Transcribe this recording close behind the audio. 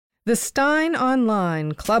The Steyn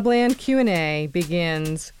Online Clubland Q&A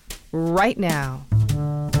begins right now.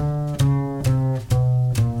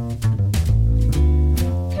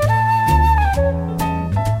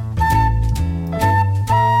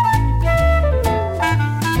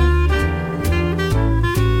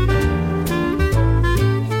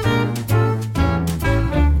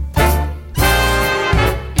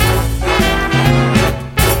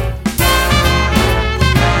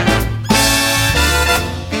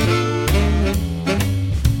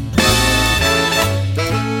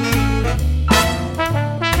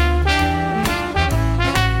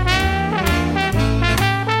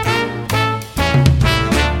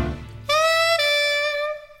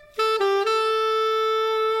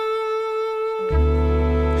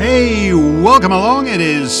 Hey, welcome along. It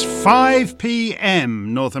is 5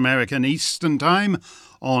 p.m. North American Eastern Time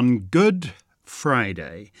on Good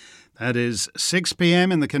Friday. That is 6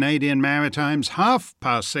 p.m. in the Canadian Maritimes,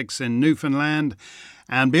 6:30 in Newfoundland,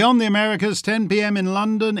 and beyond the Americas, 10 p.m. in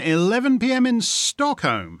London, 11 p.m. in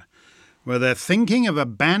Stockholm, where they're thinking of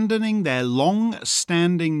abandoning their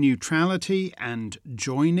long-standing neutrality and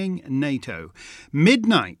joining NATO.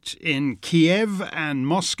 Midnight in Kiev and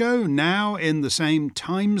Moscow, now in the same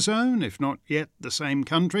time zone, if not yet the same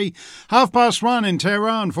country. 1:30 in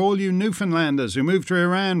Tehran for all you Newfoundlanders who moved to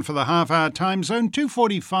Iran for the half-hour time zone.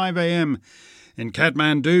 2:45 a.m. in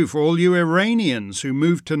Kathmandu for all you Iranians who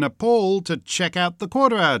moved to Nepal to check out the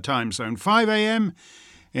quarter-hour time zone. 5 a.m.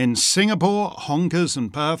 in Singapore, Honkers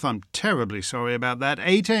and Perth. I'm terribly sorry about that.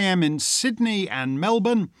 8 a.m. in Sydney and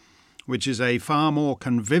Melbourne, which is a far more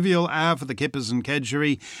convivial hour for the Kippers and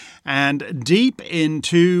Kedgeree, and deep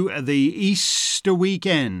into the Easter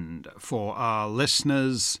weekend for our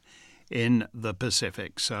listeners in the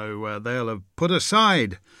Pacific. So they'll have put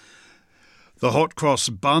aside the hot cross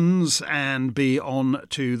buns and be on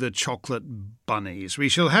to the chocolate bunnies. We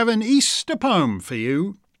shall have an Easter poem for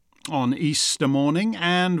you on Easter morning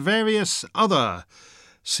and various other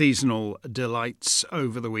seasonal delights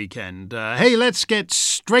over the weekend. Hey, let's get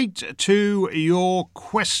straight to your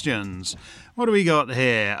questions. What do we got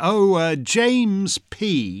here? James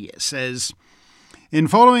P. says, in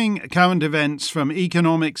following current events from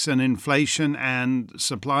economics and inflation and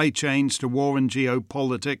supply chains to war and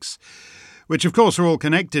geopolitics, which of course are all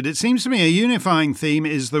connected, it seems to me a unifying theme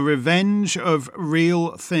is the revenge of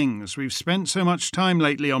real things. We've spent so much time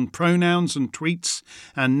lately on pronouns and tweets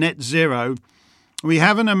and net zero. We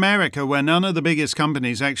have an America where none of the biggest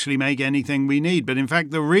companies actually make anything we need, but in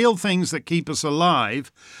fact the real things that keep us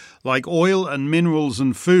alive, like oil and minerals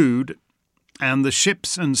and food, and the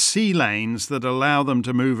ships and sea lanes that allow them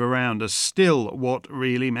to move around, are still what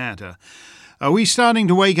really matter. Are we starting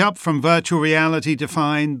to wake up from virtual reality to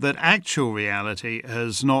find that actual reality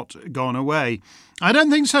has not gone away? I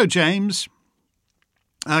don't think so, James.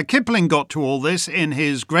 Kipling got to all this in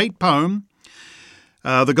his great poem,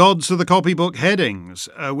 The Gods of the Copybook Headings,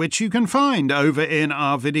 which you can find over in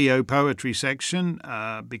our video poetry section,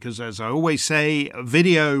 because as I always say,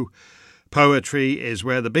 video poetry is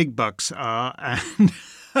where the big bucks are, and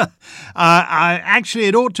actually,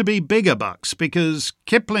 it ought to be bigger bucks, because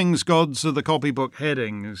Kipling's Gods of the Copybook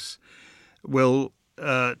Headings will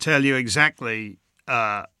tell you exactly.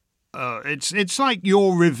 It's like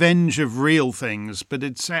your revenge of real things, but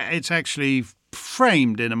it's actually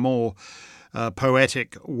framed in a more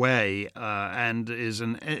poetic way, and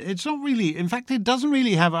it's not really. In fact, it doesn't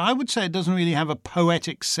really have. I would say it doesn't really have a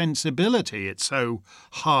poetic sensibility. It's so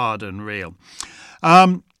hard and real.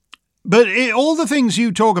 But all the things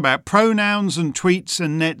you talk about, pronouns and tweets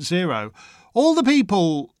and net zero, all the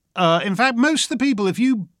people, in fact, most of the people,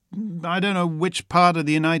 I don't know which part of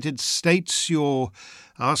the United States you're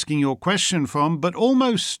asking your question from, but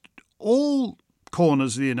almost all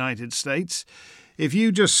corners of the United States, if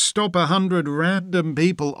you just stop 100 random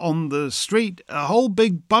people on the street, a whole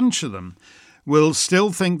big bunch of them will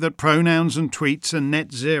still think that pronouns and tweets and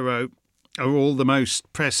net zero are all the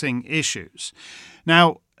most pressing issues.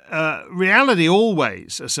 Now, reality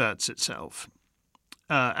always asserts itself,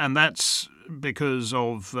 and that's because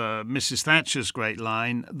of Mrs. Thatcher's great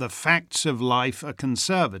line, the facts of life are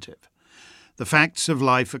conservative. The facts of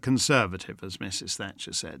life are conservative, as Mrs.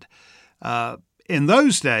 Thatcher said. In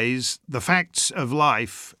those days, the facts of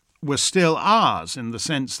life were still ours, in the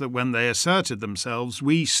sense that when they asserted themselves,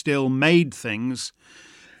 we still made things,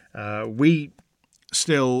 we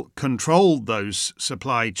still controlled those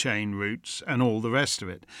supply chain routes and all the rest of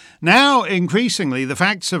it. Now, increasingly, the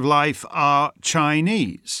facts of life are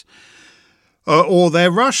Chinese, or they're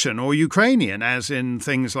Russian or Ukrainian, as in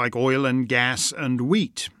things like oil and gas and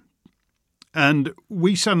wheat. And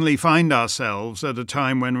we suddenly find ourselves at a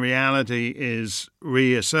time when reality is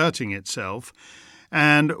reasserting itself,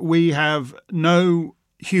 and we have no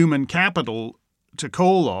human capital to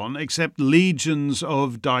call on except legions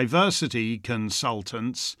of diversity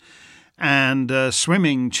consultants and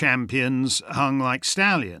swimming champions hung like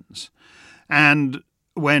stallions. And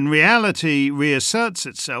when reality reasserts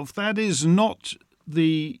itself, that is not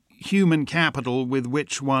the human capital with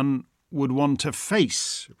which one would want to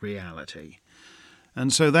face reality.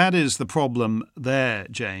 And so that is the problem there,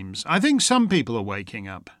 James. I think some people are waking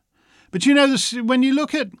up. But you know, when you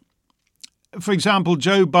look at, for example,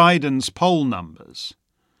 Joe Biden's poll numbers,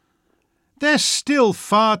 they're still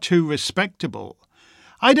far too respectable.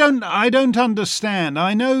 I don't understand.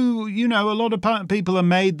 I know, a lot of people have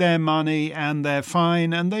made their money and they're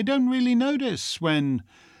fine, and they don't really notice when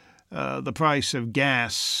the price of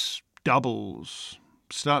gas doubles,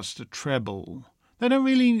 starts to treble. They don't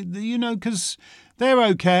really, because they're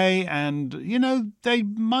okay, and, they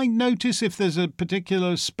might notice if there's a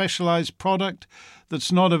particular specialized product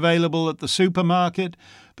that's not available at the supermarket.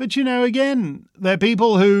 But, again, they're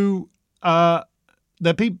people who,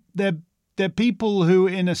 they're people who,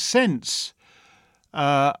 in a sense,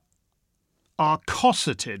 are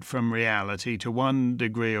cosseted from reality to one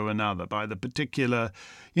degree or another by the particular,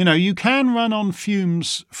 you can run on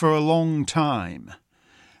fumes for a long time.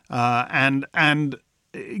 And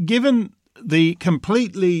given the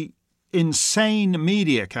completely insane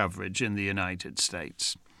media coverage in the United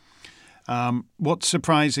States, what's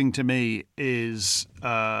surprising to me is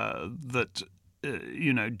that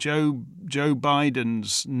Joe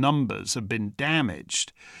Biden's numbers have been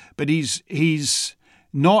damaged, but he's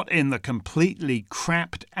not in the completely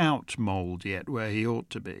crapped out mold yet where he ought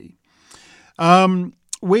to be.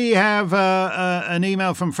 We have an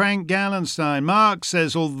email from Frank Gallenstein. Mark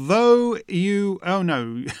says, although you... Oh,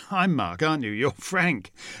 no, I'm Mark, aren't you? You're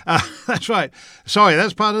Frank. That's right. Sorry,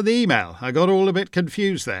 that's part of the email. I got all a bit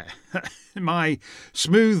confused there. My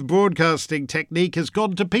smooth broadcasting technique has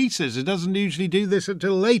gone to pieces. It doesn't usually do this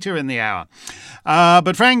until later in the hour.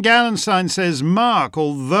 But Frank Gallenstein says, Mark,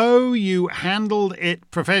 although you handled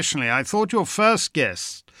it professionally, I thought your first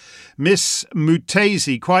guest, Miss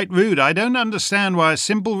Mutesi, quite rude. I don't understand why a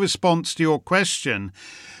simple response to your question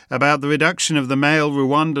about the reduction of the male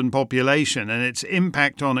Rwandan population and its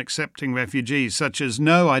impact on accepting refugees, such as,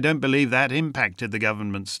 no, I don't believe that impacted the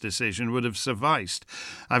government's decision, would have sufficed.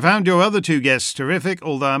 I found your other two guests terrific,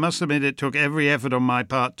 although I must admit it took every effort on my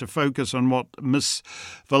part to focus on what Miss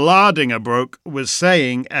Verladingerbroek was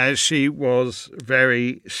saying, as she was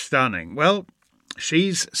very stunning. Well,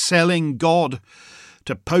 she's selling God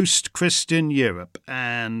to post-Christian Europe,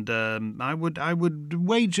 and I would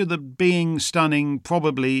wager that being stunning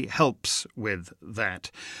probably helps with that.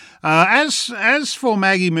 As for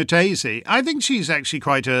Maggie Mutesi, I think she's actually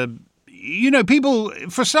quite a, people,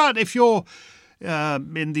 for a start, if you're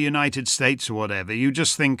in the United States or whatever, you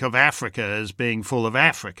just think of Africa as being full of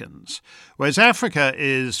Africans, whereas Africa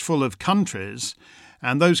is full of countries.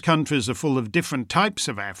 And those countries are full of different types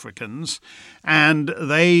of Africans, and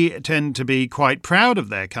they tend to be quite proud of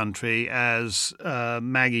their country, as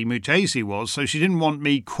Maggie Mutesi was. So she didn't want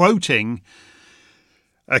me quoting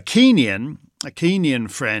a Kenyan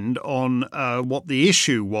friend on what the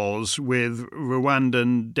issue was with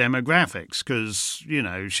Rwandan demographics, because,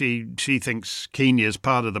 she thinks Kenya is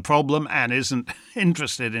part of the problem and isn't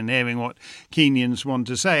interested in hearing what Kenyans want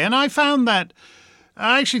to say. And I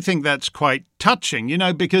actually think that's quite touching,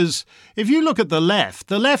 because if you look at the left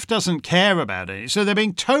doesn't care about it. So they're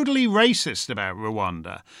being totally racist about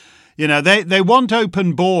Rwanda. They want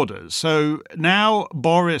open borders. So now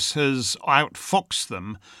Boris has outfoxed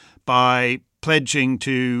them by pledging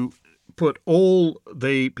to put all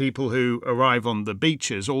the people who arrive on the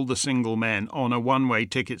beaches, all the single men, on a one-way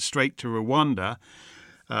ticket straight to Rwanda,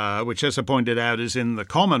 which, as I pointed out, is in the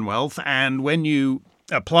Commonwealth. And when you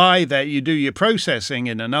apply that, you do your processing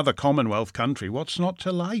in another Commonwealth country, what's not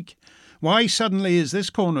to like? Why suddenly is this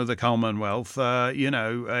corner of the Commonwealth,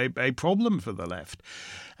 a problem for the left?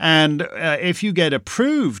 And if you get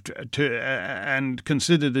approved and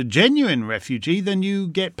considered a genuine refugee, then you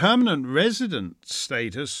get permanent resident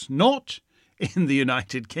status, not in the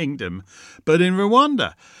United Kingdom, but in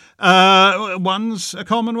Rwanda. One's a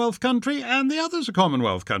Commonwealth country and the other's a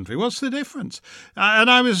Commonwealth country. What's the difference? And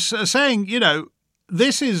I was saying,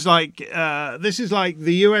 this is like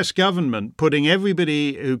the U.S. government putting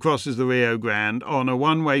everybody who crosses the Rio Grande on a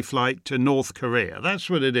one-way flight to North Korea. That's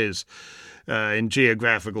what it is in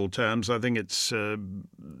geographical terms. I think it's what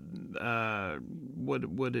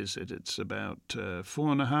is it? It's about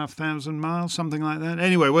 4,500 miles, something like that.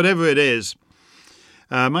 Anyway, whatever it is.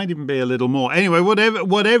 Might even be a little more. Anyway,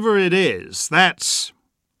 whatever it is, that's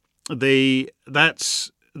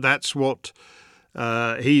what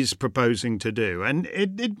he's proposing to do, and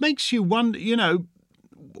it makes you wonder.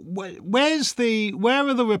 Where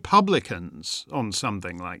are the Republicans on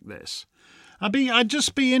something like this? I'd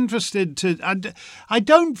just be interested to. I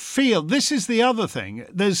don't feel this is the other thing.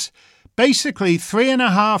 There's basically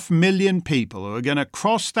 3.5 million people who are going to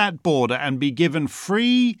cross that border and be given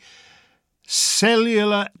free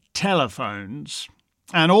cellular telephones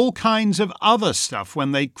and all kinds of other stuff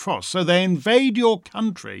when they cross. So they invade your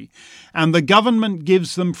country and the government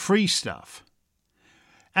gives them free stuff.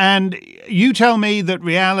 And you tell me that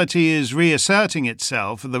reality is reasserting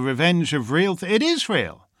itself, the revenge of real. It is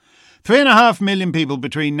real. 3.5 million people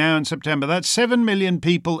between now and September. That's 7 million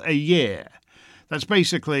people a year. That's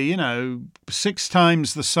basically, 6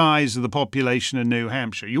 times the size of the population of New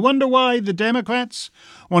Hampshire. You wonder why the Democrats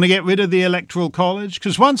want to get rid of the Electoral College?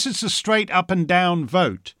 Because once it's a straight up and down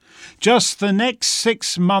vote, just the next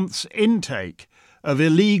 6 months' intake of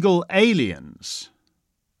illegal aliens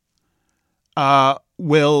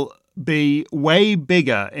will be way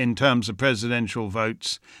bigger in terms of presidential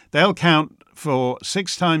votes. They'll count for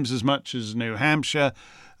 6 times as much as New Hampshire,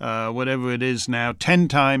 whatever it is now, 10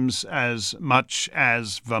 times as much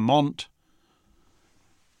as Vermont.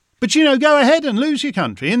 But, go ahead and lose your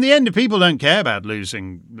country. In the end, if people don't care about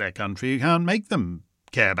losing their country, you can't make them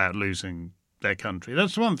care about losing their country.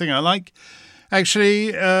 That's one thing I like, actually,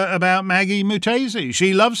 about Maggie Mutesi.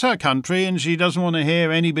 She loves her country and she doesn't want to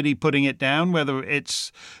hear anybody putting it down, whether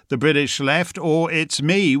it's the British left or it's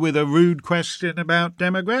me with a rude question about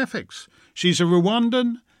demographics. She's a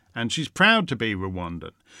Rwandan, and she's proud to be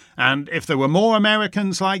Rwandan. And if there were more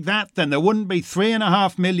Americans like that, then there wouldn't be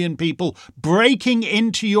 3.5 million people breaking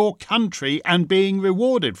into your country and being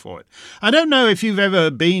rewarded for it. I don't know if you've ever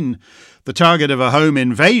been the target of a home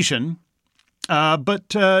invasion,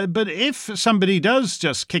 but if somebody does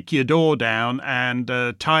just kick your door down and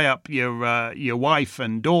tie up your wife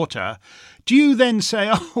and daughter, do you then say,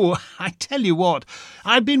 oh, I tell you what,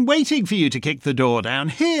 I've been waiting for you to kick the door down.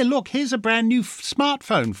 Here, look, here's a brand new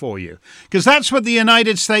smartphone for you. Because that's what the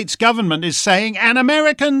United States government is saying, and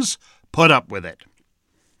Americans put up with it.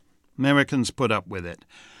 Americans put up with it.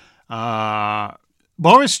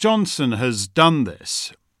 Boris Johnson has done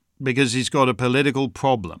this because he's got a political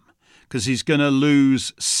problem, because he's going to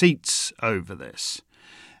lose seats over this.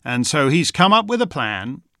 And so he's come up with a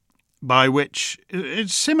plan by which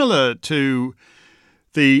it's similar to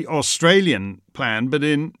the Australian plan, but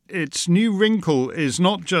in its new wrinkle is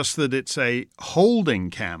not just that it's a holding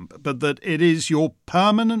camp, but that it is your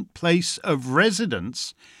permanent place of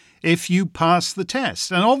residence if you pass the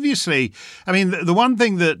test. And obviously, I mean, the one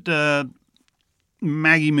thing that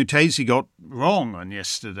Maggie Mutesi got wrong on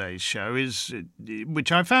yesterday's show is,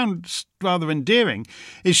 which I found rather endearing,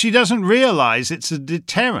 is she doesn't realise it's a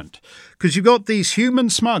deterrent, because you've got these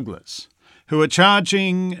human smugglers who are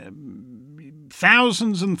charging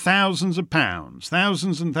thousands and thousands of pounds,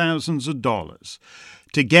 thousands and thousands of dollars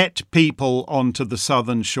to get people onto the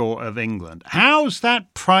southern shore of England. How's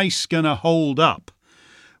that price going to hold up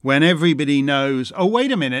when everybody knows, oh,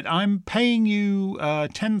 wait a minute, I'm paying you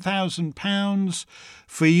 £10,000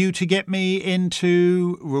 for you to get me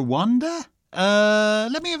into Rwanda?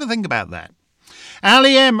 Let me have a think about that.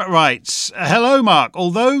 Ali M. writes, hello, Mark.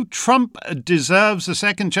 Although Trump deserves a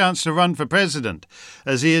second chance to run for president,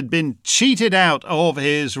 as he had been cheated out of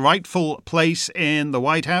his rightful place in the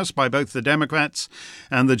White House by both the Democrats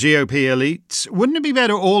and the GOP elites, wouldn't it be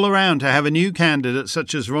better all around to have a new candidate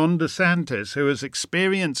such as Ron DeSantis, who has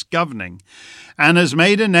experienced governing and has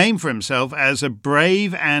made a name for himself as a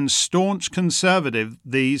brave and staunch conservative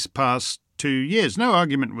these past 2 years? No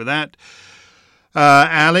argument with that.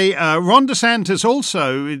 Ali, Ron DeSantis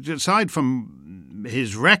also, aside from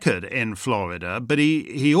his record in Florida, but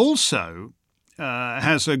he also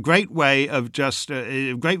has a great way of just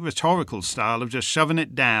a great rhetorical style of just shoving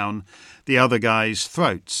it down the other guy's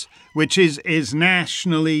throats, which is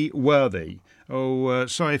nationally worthy. Oh,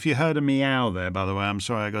 sorry if you heard a meow there, by the way. I'm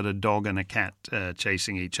sorry, I got a dog and a cat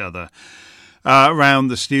chasing each other around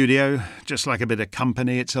the studio, just like a bit of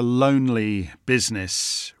company. It's a lonely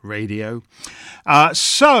business radio.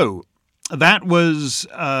 So that was,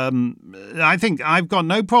 I think I've got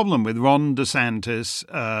no problem with Ron DeSantis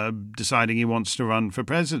deciding he wants to run for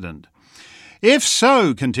president. If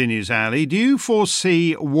so, continues Ali, do you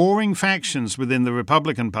foresee warring factions within the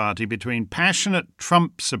Republican Party between passionate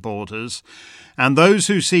Trump supporters and those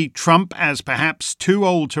who see Trump as perhaps too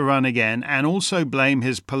old to run again and also blame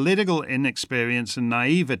his political inexperience and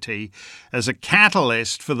naivety as a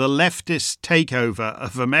catalyst for the leftist takeover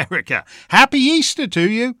of America? Happy Easter to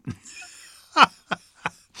you!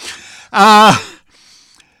 I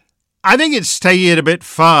think it's taking it a bit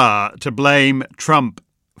far to blame Trump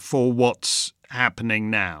for what's happening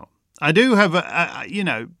now. I do have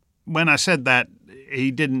when I said that he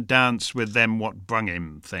didn't dance with them what brung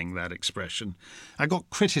him thing, that expression, I got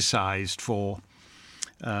criticised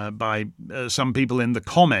by some people in the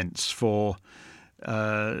comments for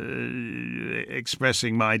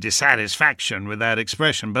expressing my dissatisfaction with that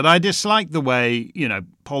expression. But I dislike the way,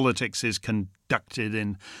 politics is conducted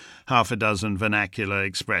in half a dozen vernacular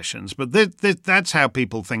expressions. But that's how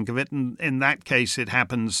people think of it. And in that case, it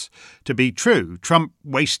happens to be true. Trump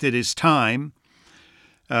wasted his time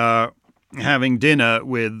having dinner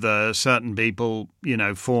with certain people,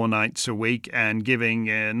 4 nights a week and giving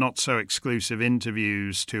not so exclusive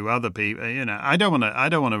interviews to other people. I don't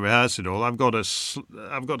want to rehearse it all. I've got a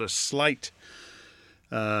slight,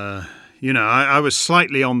 I was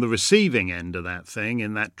slightly on the receiving end of that thing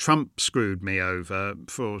in that Trump screwed me over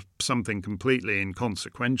for something completely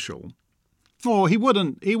inconsequential. Or he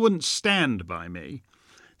wouldn't stand by me.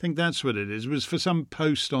 I think that's what it is. It was for some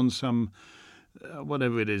post on some,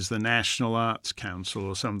 whatever it is, the National Arts Council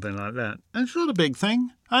or something like that. And it's not a big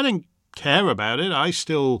thing. I didn't care about it. I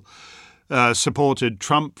still supported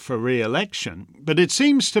Trump for re-election. But it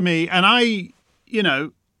seems to me, and I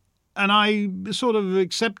sort of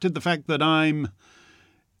accepted the fact that I'm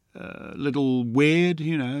a little weird,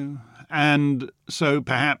 and so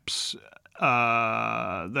perhaps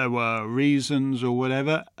there were reasons or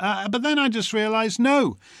whatever. But then I just realized,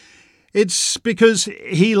 no, it's because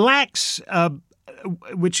he lacks,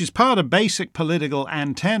 which is part of basic political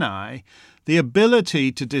antennae, the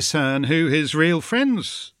ability to discern who his real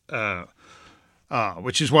friends are,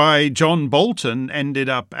 which is why John Bolton ended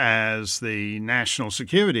up as the National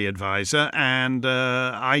Security Advisor and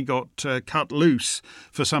I got cut loose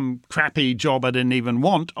for some crappy job I didn't even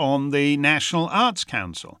want on the National Arts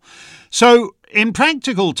Council. So in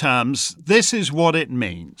practical terms, this is what it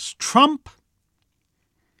means. Trump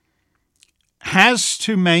has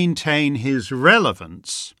to maintain his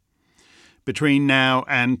relevance between now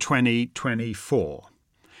and 2024.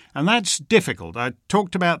 And that's difficult. I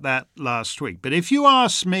talked about that last week. But if you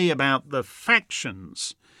ask me about the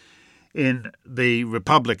factions in the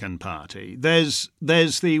Republican Party, there's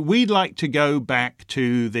we'd like to go back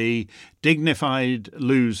to the dignified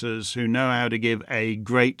losers who know how to give a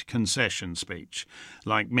great concession speech,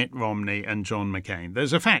 like Mitt Romney and John McCain.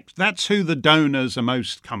 There's a fact. That's who the donors are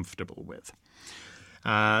most comfortable with.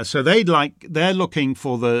 So they're looking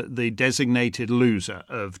for the designated loser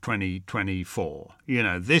of 2024.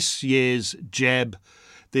 This year's Jeb,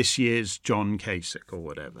 this year's John Kasich or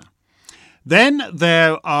whatever. Then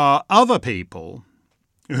there are other people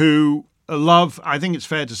who I think it's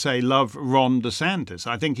fair to say, love Ron DeSantis.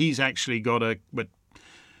 I think he's actually got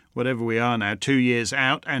whatever we are now, 2 years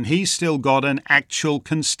out, and he's still got an actual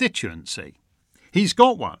constituency. He's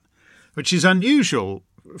got one, which is unusual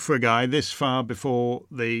for a guy this far before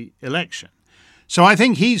the election. So I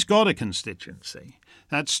think he's got a constituency.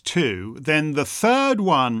 That's 2. Then the third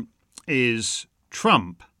one is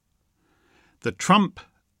Trump. The Trump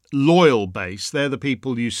loyal base. They're the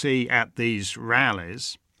people you see at these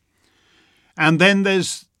rallies. And then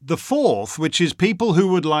there's the fourth, which is people who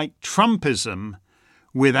would like Trumpism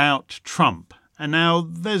without Trump. And now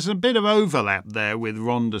there's a bit of overlap there with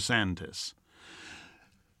Ron DeSantis.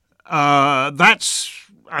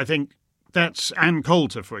 I think that's Ann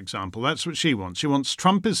Coulter, for example. That's what she wants. She wants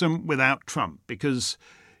Trumpism without Trump because,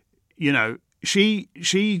 her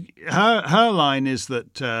line is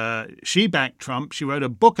that she backed Trump. She wrote a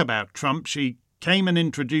book about Trump. She came and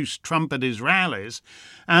introduced Trump at his rallies.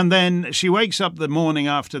 And then she wakes up the morning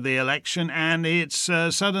after the election and it's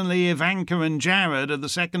suddenly Ivanka and Jared are the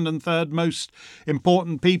second and third most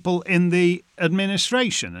important people in the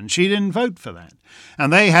administration. And she didn't vote for that.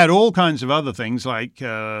 And they had all kinds of other things like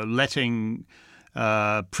letting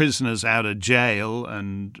prisoners out of jail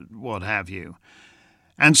and what have you.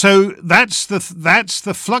 And so that's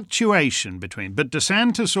the fluctuation between. But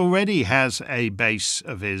DeSantis already has a base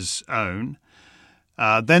of his own.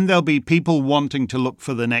 Then there'll be people wanting to look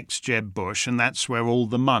for the next Jeb Bush, and that's where all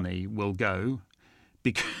the money will go,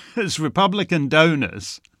 because Republican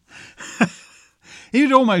donors,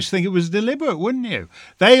 You'd almost think it was deliberate, wouldn't you?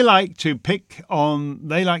 They like to pick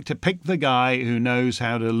the guy who knows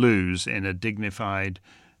how to lose in a dignified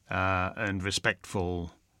and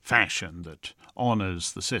respectful fashion that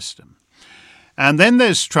honours the system. And then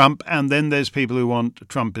there's Trump, and then there's people who want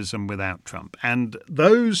Trumpism without Trump. And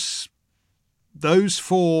those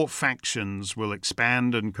four factions will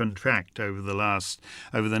expand and contract over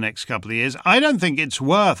the next couple of years. I don't think it's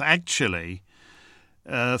worth actually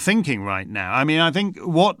thinking right now. I mean, I think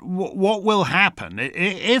what will happen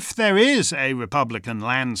if there is a Republican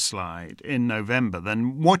landslide in November,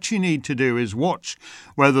 then what you need to do is watch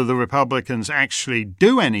whether the Republicans actually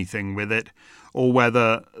do anything with it or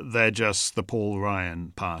whether they're just the Paul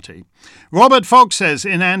Ryan party. Robert Fox says,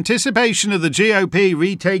 in anticipation of the GOP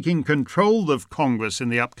retaking control of Congress in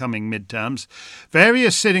the upcoming midterms,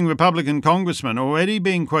 various sitting Republican congressmen are already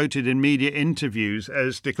being quoted in media interviews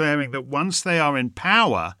as declaring that once they are in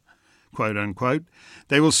power, quote unquote,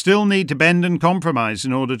 they will still need to bend and compromise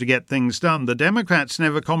in order to get things done. The Democrats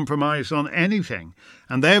never compromise on anything,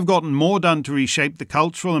 and they have gotten more done to reshape the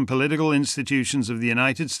cultural and political institutions of the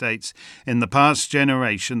United States in the past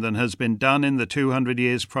generation than has been done in the 200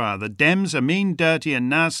 years prior. The Dems are mean, dirty, and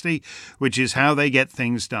nasty, which is how they get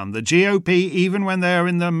things done. The GOP, even when they are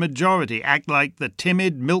in the majority, act like the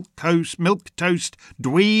timid milquetoast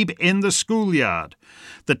dweeb in the schoolyard.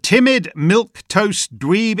 The timid milquetoast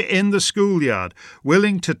dweeb in the schoolyard,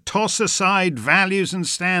 willing to toss aside values and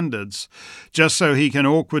standards just so he can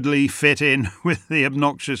awkwardly fit in with the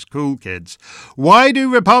obnoxious cool kids. Why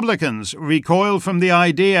do Republicans recoil from the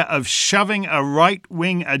idea of shoving a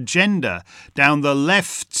right-wing agenda down the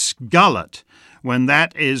left's gullet when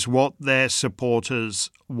that is what their supporters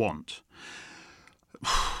want?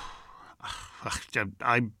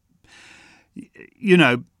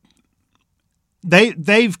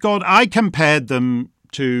 They've got. I compared them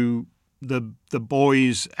to the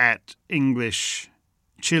boys at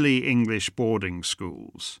Chile English boarding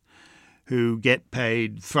schools, who get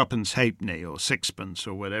paid threepence halfpenny or sixpence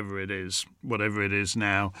or whatever it is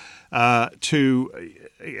now, by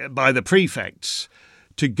the prefects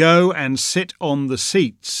to go and sit on the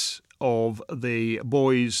seats of the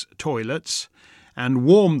boys' toilets and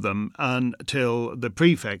warm them until the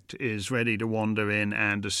prefect is ready to wander in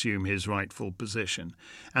and assume his rightful position.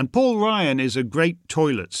 And Paul Ryan is a great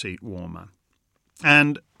toilet seat warmer.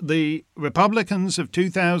 And the Republicans of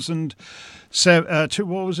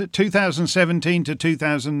 2017 to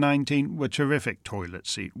 2019 were terrific toilet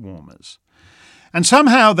seat warmers. And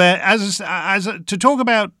somehow to talk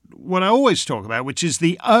about what I always talk about, which is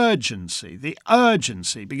the urgency,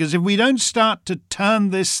 because if we don't start to turn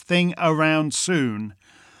this thing around soon,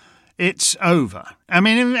 it's over. I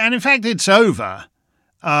mean, and in fact, it's over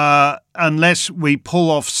unless we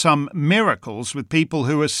pull off some miracles with people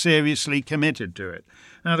who are seriously committed to it.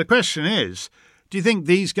 Now, the question is, do you think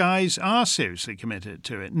these guys are seriously committed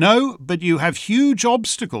to it? No, but you have huge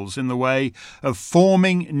obstacles in the way of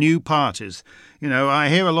forming new parties. You know, I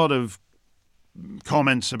hear a lot of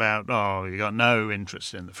comments about, you got no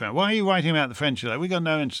interest in the French. Why are you writing about the French? We got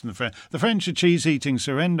no interest in the French. The French are cheese-eating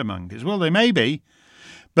surrender monkeys. Well, they may be,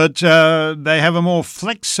 but they have a more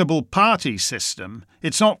flexible party system.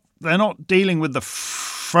 They're not dealing with the two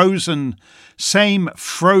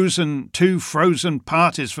frozen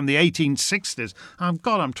parties from the 1860s. Oh,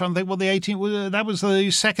 God, I'm trying to think what that was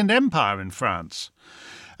the Second Empire in France.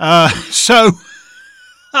 So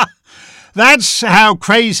that's how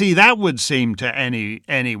crazy that would seem to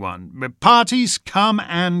anyone. But parties come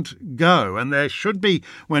and go, and there should be,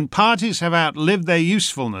 when parties have outlived their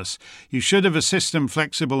usefulness, you should have a system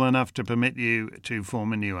flexible enough to permit you to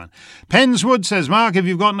form a new one. Penswood says, Mark, if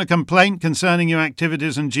you've gotten a complaint concerning your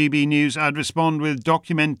activities on GB News, I'd respond with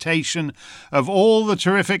documentation of all the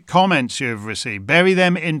terrific comments you have received. Bury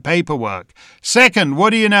them in paperwork. Second,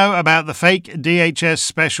 what do you know about the fake DHS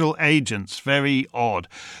special agents? Very odd.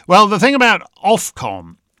 Well, the thing about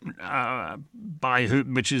Ofcom,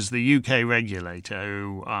 which is the UK regulator,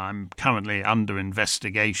 who I'm currently under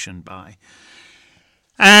investigation by,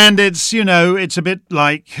 and it's a bit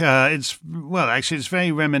like it's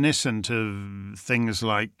very reminiscent of things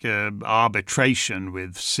like arbitration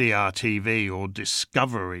with CRTV or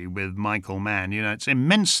Discovery with Michael Mann. It's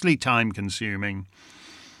immensely time consuming.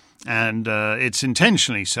 And it's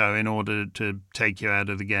intentionally so in order to take you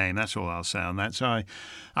out of the game. That's all I'll say on that. So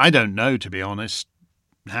I don't know, to be honest,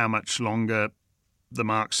 how much longer the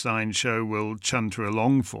Mark Steyn show will chunter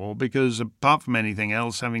along for, because apart from anything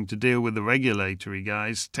else, having to deal with the regulatory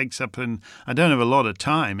guys takes up I don't have a lot of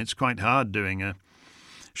time. It's quite hard doing a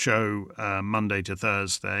show Monday to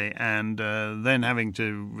Thursday and then having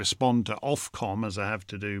to respond to Ofcom as I have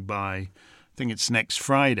to do by think it's next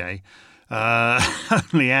Friday,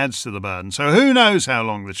 only adds to the burden. So who knows how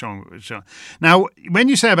long the shot. Now, when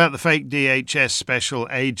you say about the fake DHS special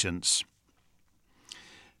agents,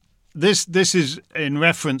 this is in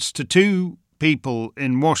reference to two people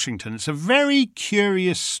in Washington. It's a very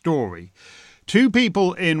curious story. Two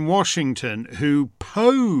people in Washington who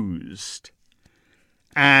posed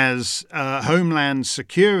as Homeland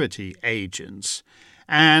Security agents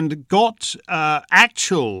and got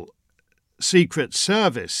actual Secret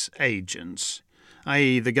Service agents,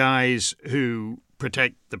 i.e. the guys who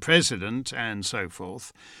protect the president and so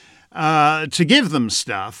forth, to give them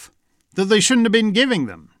stuff that they shouldn't have been giving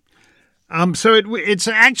them. So it's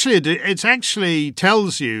actually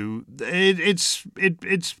tells you it's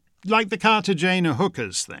like the Cartagena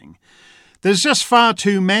hookers thing. There's just far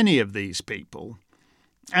too many of these people.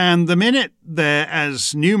 And the minute they're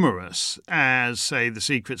as numerous as, say, the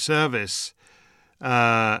Secret Service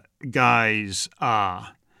guys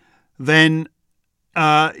are, then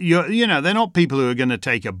they're not people who are going to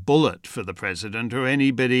take a bullet for the president or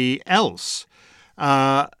anybody else.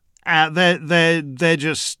 They're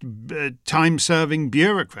just time-serving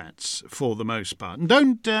bureaucrats for the most part. And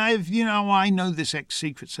don't I know this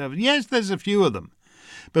ex-Secret Service. Yes, there's a few of them.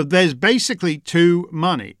 But there's basically too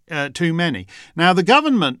many. Now, the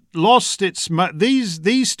government lost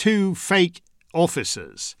these two fake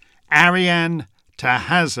officers, Ariane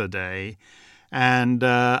Tahazadeh and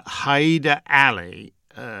Haida Ali,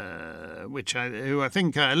 who I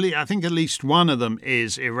think at least one of them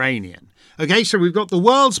is Iranian. Okay, so we've got the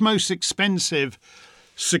world's most expensive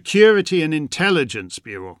security and intelligence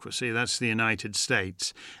bureaucracy. That's the United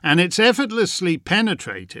States, and it's effortlessly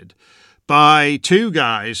penetrated by two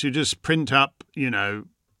guys who just print up,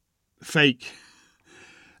 fake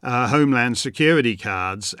Homeland Security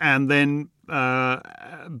cards and then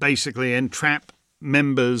basically entrap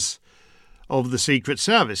members of the Secret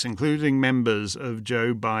Service, including members of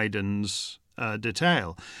Joe Biden's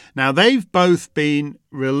detail. Now, they've both been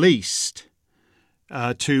released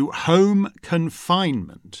to home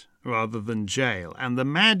confinement rather than jail, and the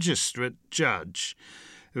magistrate judge,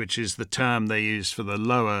 which is the term they use for the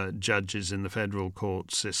lower judges in the federal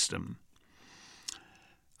court system,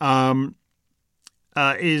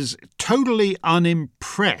 is totally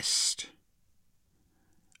unimpressed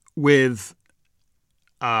with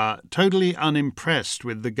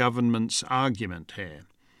the government's argument here.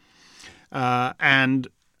 And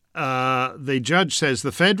the judge says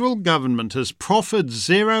the federal government has proffered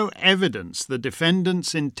zero evidence the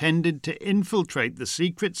defendants intended to infiltrate the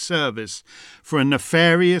Secret Service for a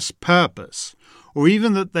nefarious purpose, or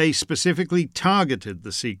even that they specifically targeted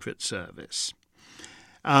the Secret Service.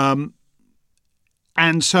 And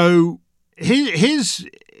so his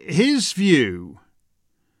view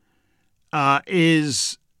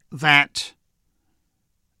is that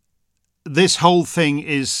this whole thing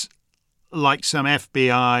is like some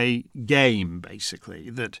FBI game, basically,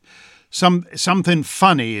 that something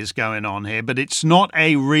funny is going on here, but it's not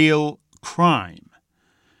a real crime.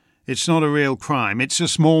 It's not a real crime. It's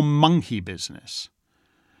just more monkey business.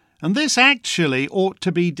 And this actually ought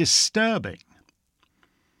to be disturbing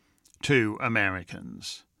to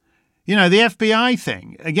Americans. The FBI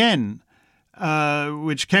thing, again,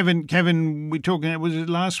 which Kevin, was it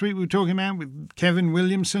last week we were talking about with Kevin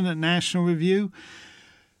Williamson at National Review?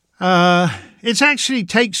 It actually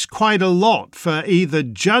takes quite a lot for either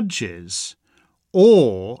judges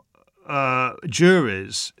or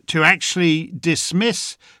juries to actually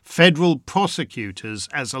dismiss federal prosecutors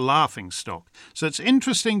as a laughingstock. So it's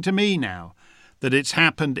interesting to me now that it's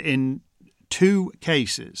happened in two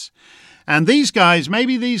cases. And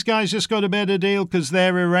maybe these guys just got a better deal because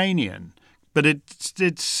they're Iranian. But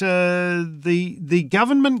it's the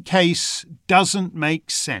government case doesn't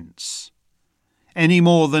make sense any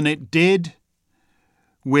more than it did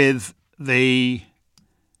with the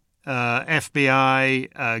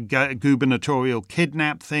FBI gubernatorial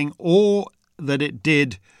kidnap thing, or that it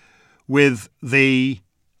did with the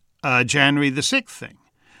January the 6th thing.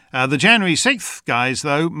 The January 6th guys,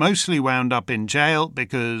 though, mostly wound up in jail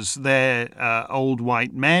because they're old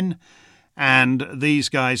white men, and these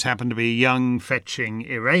guys happen to be young, fetching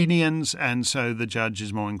Iranians, and so the judge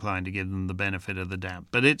is more inclined to give them the benefit of the doubt.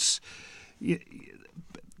 But it's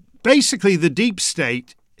basically the deep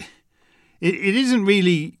state. It isn't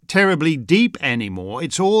really terribly deep anymore.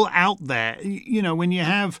 It's all out there. When you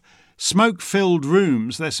have smoke-filled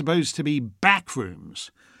rooms, they're supposed to be back rooms.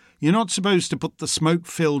 You're not supposed to put the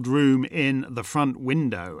smoke-filled room in the front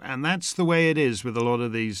window, and that's the way it is with a lot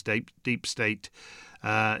of these deep state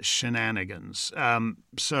shenanigans.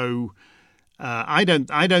 So I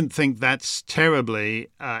don't think that's terribly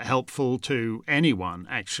helpful to anyone,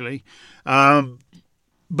 actually.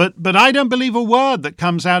 But I don't believe a word that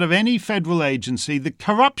comes out of any federal agency. The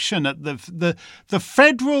corruption at the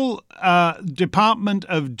federal Department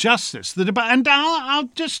of Justice, and I'll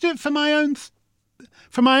just do it for my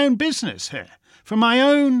own business here, for my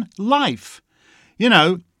own life. You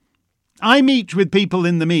know, I meet with people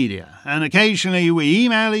in the media, and occasionally we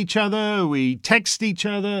email each other, we text each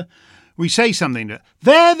other, we say something.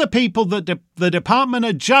 They're the people that the Department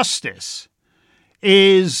of Justice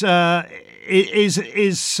is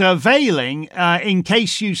surveilling in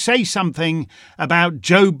case you say something about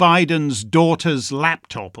Joe Biden's daughter's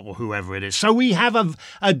laptop or whoever it is. So we have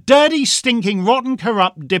a dirty, stinking, rotten,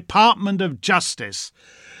 corrupt Department of Justice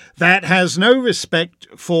that has no respect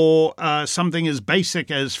for something as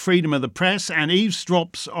basic as freedom of the press and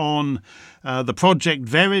eavesdrops on the Project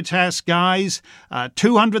Veritas guys,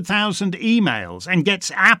 200,000 emails, and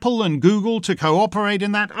gets Apple and Google to cooperate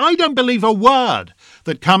in that. I don't believe a word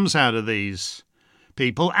that comes out of these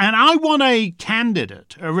people, and I want a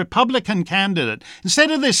candidate, a Republican candidate. Instead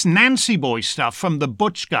of this Nancy boy stuff from the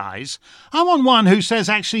Butch guys, I want one who says,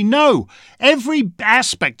 actually, no, every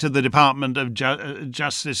aspect of the Department of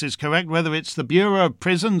Justice is correct, whether it's the Bureau of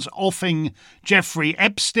Prisons offing Jeffrey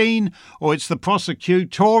Epstein, or it's the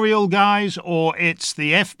prosecutorial guys, or it's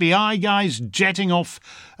the FBI guys jetting off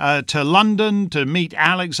to London to meet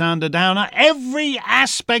Alexander Downer. Every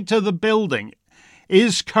aspect of the building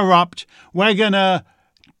is corrupt. We're going to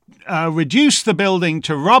reduce the building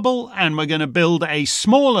to rubble, and we're going to build a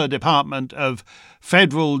smaller Department of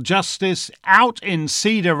Federal Justice out in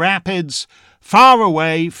Cedar Rapids, far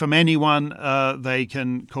away from anyone they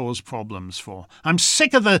can cause problems for. I'm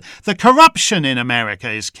sick of the corruption in America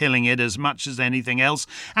is killing it as much as anything else.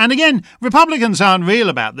 And again, Republicans aren't real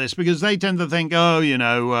about this because they tend to think,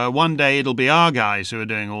 one day it'll be our guys who are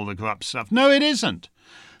doing all the corrupt stuff. No, it isn't.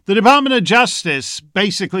 The Department of Justice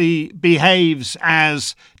basically behaves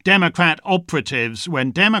as Democrat operatives when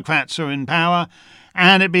Democrats are in power,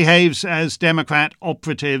 and it behaves as Democrat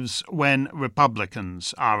operatives when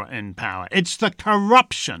Republicans are in power. It's the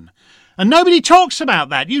corruption. And nobody talks about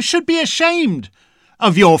that. You should be ashamed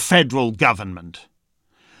of your federal government.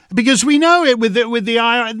 Because we know it with the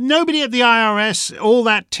IRS, nobody at the IRS, all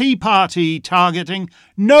that Tea Party targeting,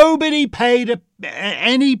 nobody paid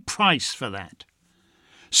any price for that.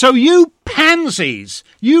 So you pansies,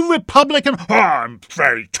 you Republican, I'm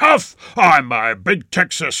very tough, I'm a big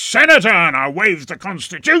Texas senator and I wave the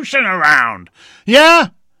Constitution around.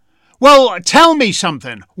 Yeah? Well, tell me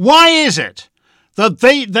something. Why is it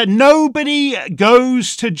that nobody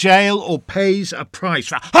goes to jail or pays a price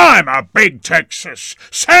for, I'm a big Texas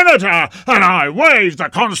senator and I wave the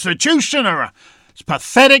Constitution around? It's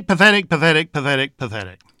pathetic, pathetic, pathetic, pathetic,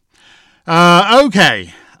 pathetic.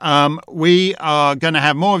 Okay. We are going to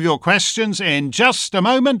have more of your questions in just a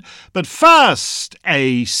moment, but first,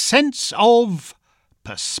 a sense of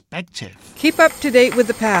perspective. Keep up to date with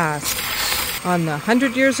the past on the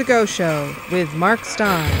 100 Years Ago Show with Mark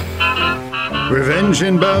Steyn. Revenge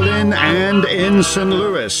in Berlin and in St.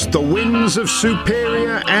 Louis, the winds of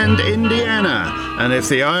Superior and Indiana, and if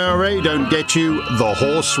the IRA don't get you, the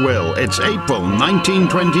horse will. It's April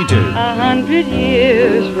 1922. 100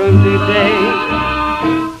 years from today.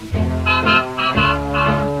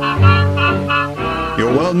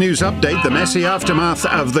 Your World News Update, the messy aftermath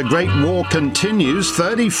of the Great War continues.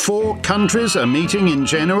 34 countries are meeting in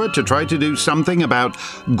Genoa to try to do something about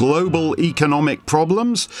global economic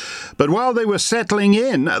problems. But while they were settling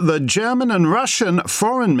in, the German and Russian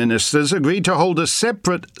foreign ministers agreed to hold a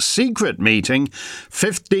separate secret meeting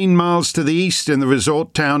 15 miles to the east in the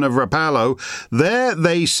resort town of Rapallo. There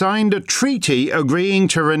they signed a treaty agreeing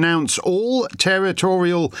to renounce all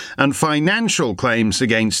territorial and financial claims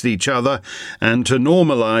against each other and to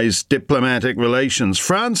normalize diplomatic relations.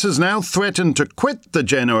 France has now threatened to quit the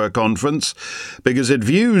Genoa conference because it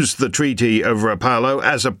views the Treaty of Rapallo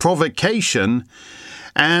as a provocation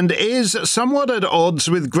and is somewhat at odds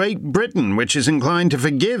with Great Britain, which is inclined to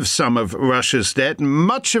forgive some of Russia's debt,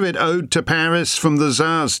 much of it owed to Paris from the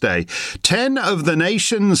Tsar's day. 10 of the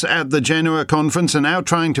nations at the Genoa conference are now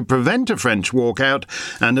trying to prevent a French walkout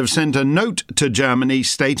and have sent a note to Germany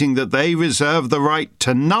stating that they reserve the right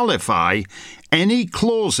to nullify any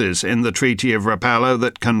clauses in the Treaty of Rapallo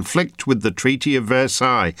that conflict with the Treaty of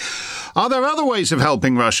Versailles. Are there other ways of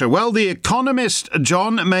helping Russia? Well, the economist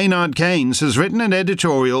John Maynard Keynes has written an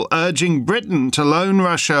editorial urging Britain to loan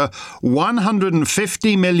Russia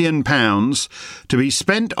 £150 million to be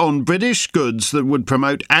spent on British goods that would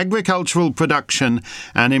promote agricultural production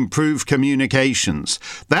and improve communications.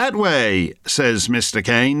 That way, says Mr.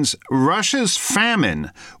 Keynes, Russia's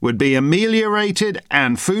famine would be ameliorated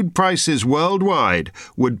and food prices worldwide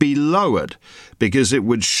would be lowered because it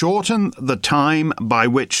would shorten the time by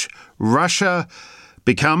which Russia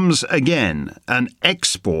becomes again an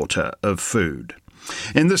exporter of food.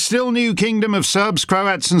 In the still new kingdom of Serbs,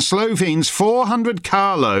 Croats and Slovenes, 400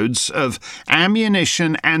 carloads of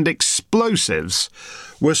ammunition and explosives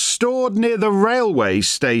were stored near the railway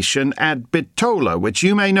station at Bitola, which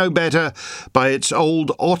you may know better by its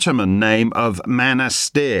old Ottoman name of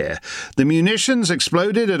Manastir. The munitions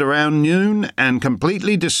exploded at around noon and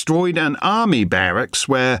completely destroyed an army barracks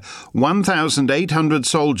where 1,800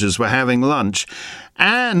 soldiers were having lunch,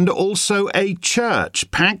 and also a church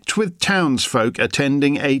packed with townsfolk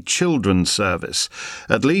attending a children's service.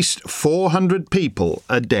 At least 400 people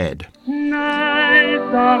are dead.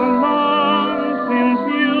 Nights are long since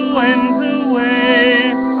you went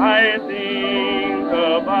away. I think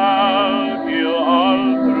about you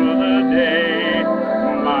all through the day,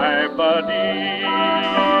 my buddy.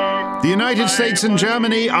 The United States and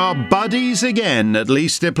Germany are buddies again, at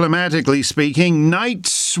least diplomatically speaking.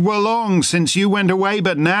 Nights were long since you went away,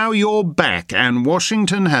 but now you're back, and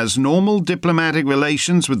Washington has normal diplomatic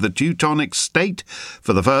relations with the Teutonic state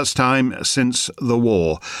for the first time since the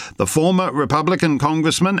war. The former Republican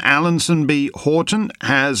Congressman Alanson B. Horton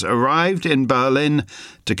has arrived in Berlin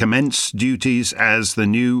to commence duties as the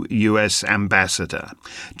new U.S. ambassador.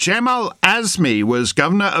 Cemal Azmi was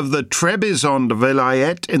governor of the Trebizond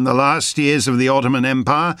Vilayet in the last years of the Ottoman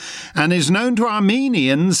Empire and is known to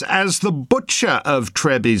Armenians as the Butcher of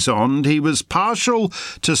Trebizond. He was partial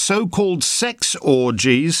to so-called sex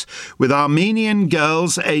orgies with Armenian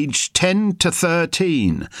girls aged 10 to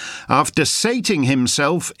 13. After sating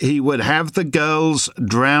himself, he would have the girls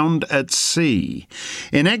drowned at sea.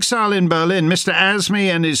 In exile in Berlin, Mr.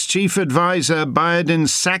 Azmi and his chief advisor Bayardin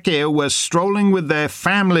Sakir were strolling with their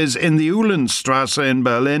families in the Uhlenstrasse in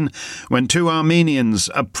Berlin when two Armenians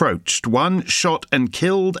approached. One shot and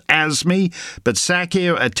killed Azmi, but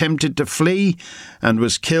Sakir attempted to flee and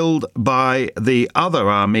was killed by the other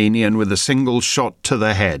Armenian with a single shot to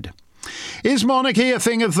the head. Is monarchy a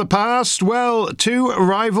thing of the past? Well, two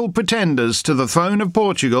rival pretenders to the throne of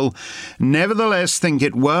Portugal nevertheless think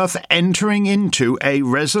it worth entering into a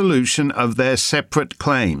resolution of their separate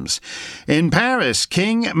claims. In Paris,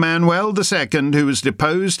 King Manuel II, who was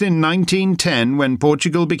deposed in 1910 when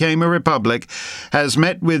Portugal became a republic, has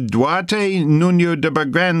met with Duarte Nuno de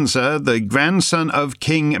Bragança, the grandson of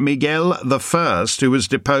King Miguel I, who was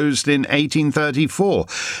deposed in 1834.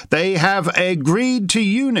 They have agreed to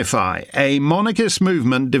unify a monarchist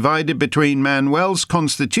movement divided between Manuel's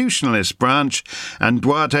constitutionalist branch and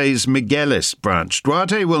Duarte's Miguelist branch.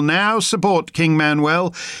 Duarte will now support King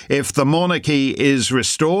Manuel if the monarchy is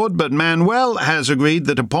restored, but Manuel has agreed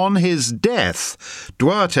that upon his death,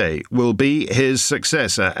 Duarte will be his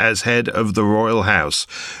successor as head of the royal house.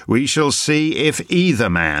 We shall see if either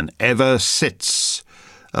man ever sits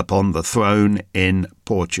upon the throne in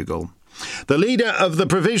Portugal. The leader of the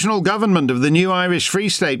provisional government of the new Irish Free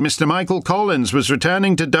State, Mr. Michael Collins, was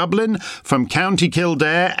returning to Dublin from County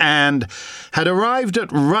Kildare and had arrived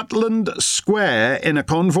at Rutland Square in a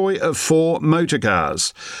convoy of 4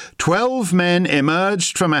 motorcars. 12 men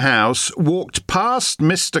emerged from a house, walked past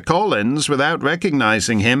Mr. Collins without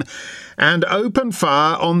recognising him, and opened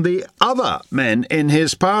fire on the other men in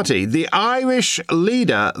his party. The Irish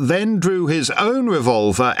leader then drew his own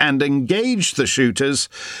revolver and engaged the shooters,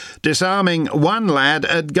 disarming one lad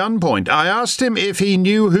at gunpoint. I asked him if he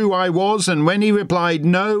knew who I was, and when he replied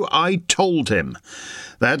no, I told him.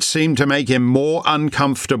 That seemed to make him more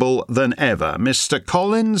uncomfortable than ever. Mr.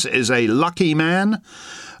 Collins is a lucky man.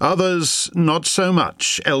 Others not so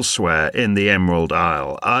much elsewhere in the Emerald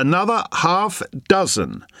Isle. Another half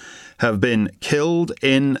dozen have been killed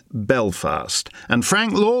in Belfast. And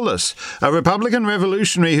Frank Lawless, a Republican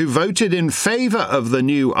revolutionary who voted in favour of the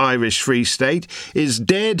new Irish Free State, is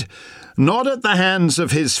dead not at the hands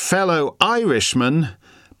of his fellow Irishmen,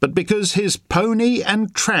 but because his pony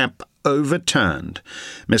and trap overturned.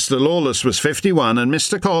 Mr. Lawless was 51, and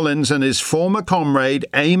Mr. Collins and his former comrade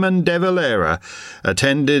Eamon de Valera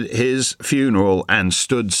attended his funeral and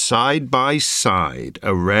stood side by side,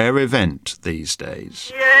 a rare event these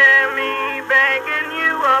days. Hear me begging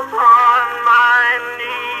you upon my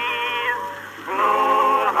knees,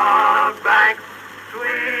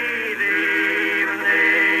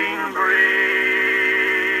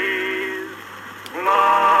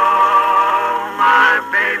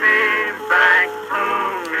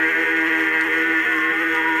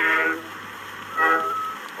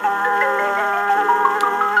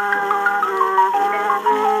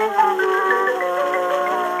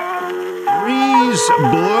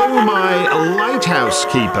 Blow My Lighthouse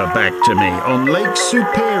Keeper Back to Me on Lake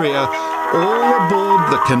Superior. All aboard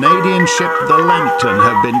the Canadian ship the Lambton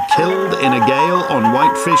have been killed in a gale on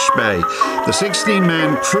Whitefish Bay. The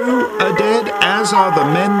 16-man crew are dead, as are the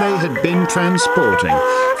men they had been transporting.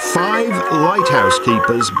 5 lighthouse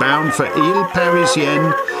keepers bound for Ile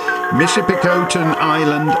Parisienne, Michipicoten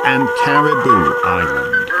Island and Caribou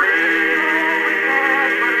Island.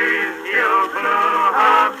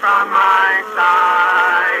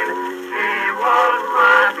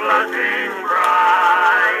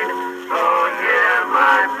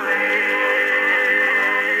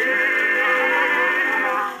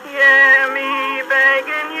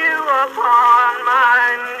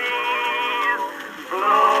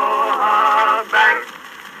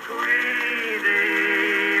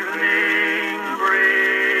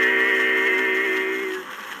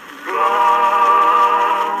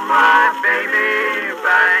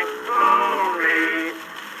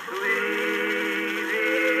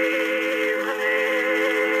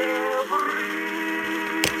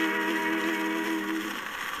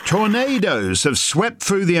 Tornadoes have swept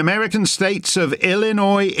through the American states of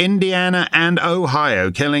Illinois, Indiana, and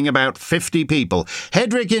Ohio, killing about 50 people.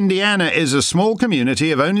 Hedrick, Indiana, is a small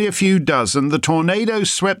community of only a few dozen. The tornado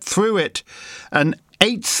swept through it an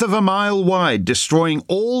eighth of a mile wide, destroying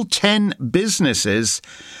all 10 businesses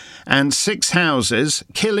and 6 houses,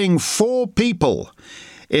 killing 4 people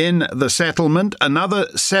in the settlement, another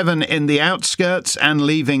 7 in the outskirts, and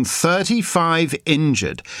leaving 35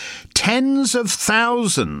 injured. Tens of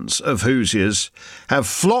thousands of Hoosiers have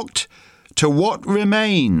flocked to what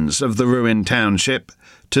remains of the ruined township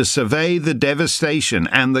to survey the devastation,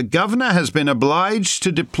 and the governor has been obliged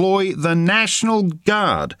to deploy the National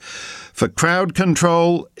Guard for crowd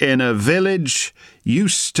control in a village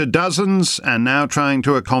used to dozens and now trying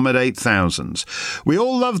to accommodate thousands. We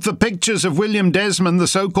all loved the pictures of William Desmond, the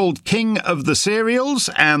so-called king of the serials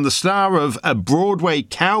and the star of A Broadway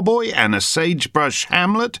Cowboy and A Sagebrush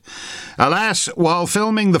Hamlet. Alas, while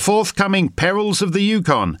filming the forthcoming Perils of the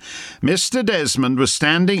Yukon, Mr. Desmond was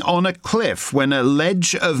standing on a cliff when a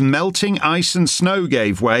ledge of melting ice and snow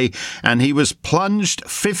gave way and he was plunged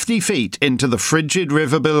 50 feet into the frigid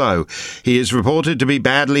river below. He is reported to be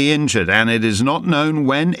badly injured, and it is not known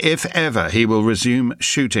when, if ever, he will resume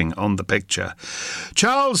shooting on the picture.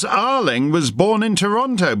 Charles Arling was born in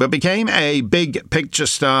Toronto but became a big picture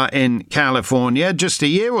star in California. Just a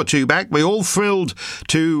year or two back, we all thrilled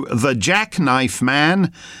to The Jackknife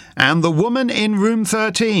Man and The Woman in Room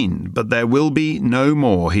 13, but there will be no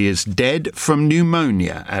more. He is dead from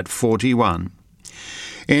pneumonia at 41.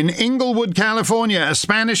 In Inglewood, California, a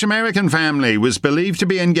Spanish-American family was believed to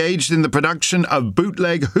be engaged in the production of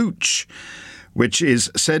bootleg hooch, which is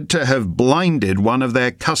said to have blinded one of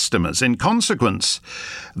their customers. In consequence,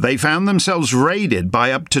 they found themselves raided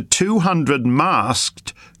by up to 200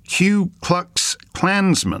 masked Ku Klux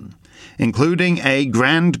Klansmen, including a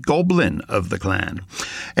grand goblin of the clan.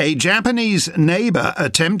 A Japanese neighbor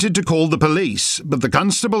attempted to call the police, but the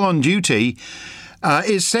constable on duty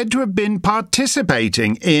is said to have been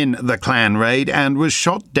participating in the Klan raid and was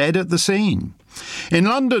shot dead at the scene. In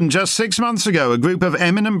London, just 6 months ago, a group of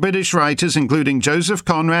eminent British writers, including Joseph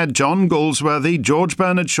Conrad, John Galsworthy, George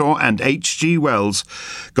Bernard Shaw and H.G. Wells,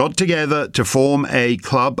 got together to form a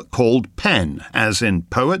club called PEN, as in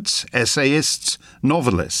poets, essayists,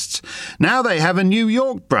 novelists. Now they have a New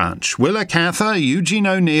York branch. Willa Cather, Eugene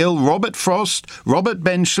O'Neill, Robert Frost, Robert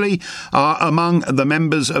Benchley are among the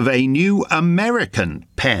members of a new American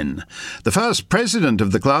PEN. The first president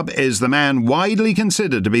of the club is the man widely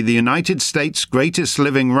considered to be the United States' greatest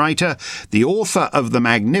living writer, the author of The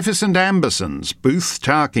Magnificent Ambersons, Booth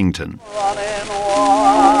Tarkington. Running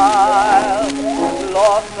wild,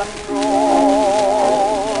 lost control.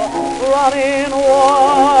 Running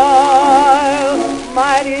wild,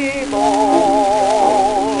 mighty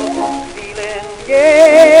bold. Feeling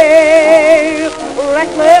gay,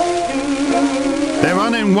 reckless too. They're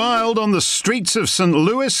running wild on the streets of St.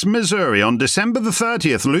 Louis, Missouri. On December the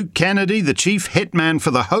 30th, Luke Kennedy, the chief hitman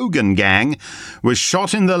for the Hogan Gang, was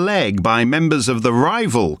shot in the leg by members of the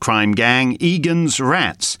rival crime gang Egan's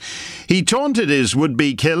Rats. He taunted his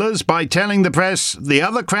would-be killers by telling the press, "The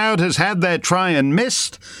other crowd has had their try and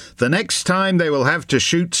missed. The next time they will have to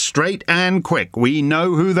shoot straight and quick. We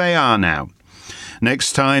know who they are now."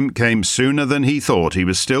 Next time came sooner than he thought. He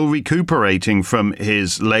was still recuperating from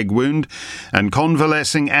his leg wound and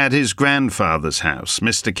convalescing at his grandfather's house.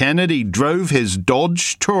 Mr. Kennedy drove his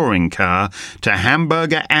Dodge touring car to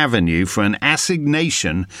Hamburger Avenue for an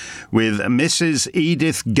assignation with Mrs.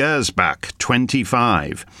 Edith Gersbach,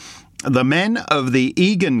 25. The men of the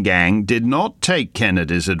Egan gang did not take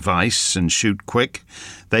Kennedy's advice and shoot quick.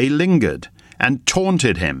 They lingered and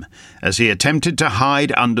taunted him as he attempted to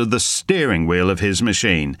hide under the steering wheel of his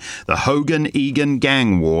machine. The Hogan-Egan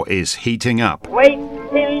gang war is heating up. Wait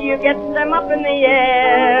till you get them up in the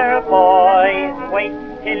air, boys. Wait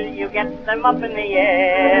till you get them up in the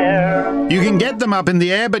air. You can get them up in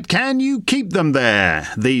the air, but can you keep them there?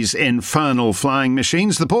 These infernal flying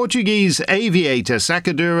machines. The Portuguese aviator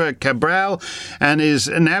Sacadura Cabral and his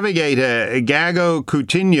navigator Gago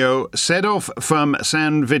Coutinho set off from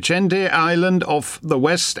San Vicente Island off the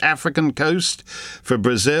West African coast for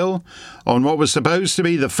Brazil on what was supposed to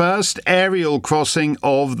be the first aerial crossing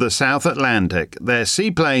of the South Atlantic. Their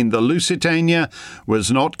seaplane, the Lusitania,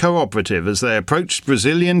 was not cooperative. As they approached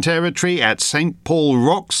Brazilian territory at St. Paul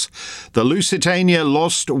Rocks, the Lusitania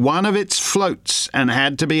lost one of its floats and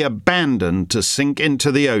had to be abandoned to sink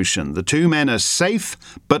into the ocean. The two men are safe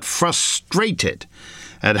but frustrated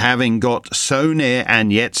at having got so near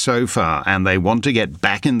and yet so far, and they want to get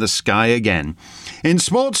back in the sky again. In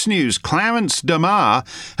sports news, Clarence Damar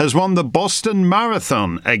has won the Boston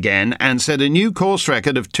Marathon again and set a new course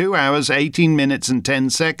record of 2 hours, 18 minutes and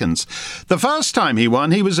 10 seconds. The first time he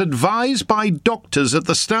won, he was advised by doctors at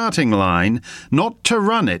the starting line not to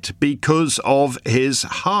run it because of his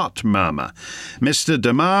heart murmur. Mr.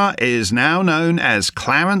 Damar is now known as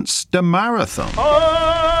Clarence the Marathon.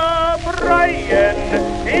 Oh, Brian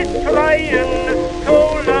is trying to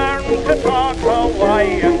learn to talk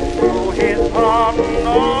Hawaiian through his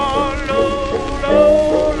Honolulu.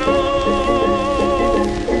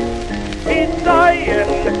 He's dying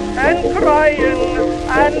and crying,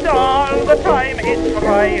 and all the time he's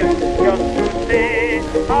trying just to say,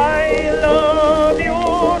 I love you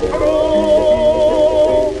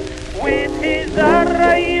true. With his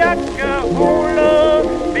arayaka hula,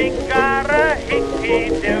 bigara hickey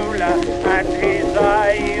doula, and his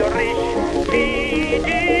Irish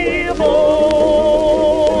P.D.O.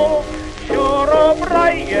 Sure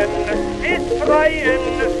O'Brien is trying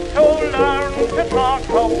to learn to talk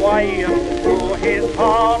Hawaiian through his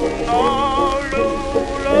Honolulu.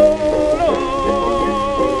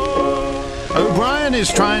 O'Brien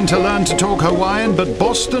is trying to learn to talk Hawaiian, but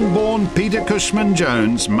Boston-born Peter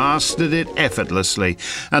Cushman-Jones mastered it effortlessly.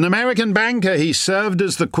 An American banker, he served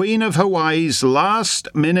as the Queen of Hawaii's last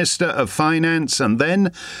Minister of Finance, and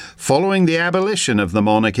then, following the abolition of the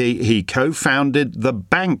monarchy, he co-founded the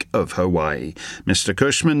Bank of Hawaii. Mr.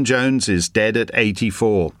 Cushman-Jones is dead at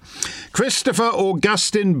 84. Christopher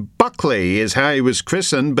Augustine Buckley is how he was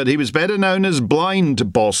christened, but he was better known as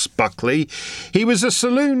Blind Boss Buckley. He was a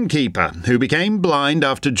saloon keeper who became blind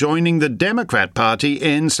after joining the Democrat Party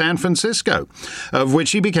in San Francisco, of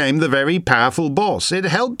which he became the very powerful boss. It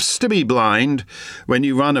helps to be blind when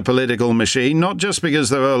you run a political machine, not just because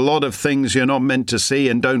there are a lot of things you're not meant to see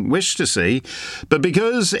and don't wish to see, but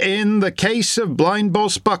because in the case of Blind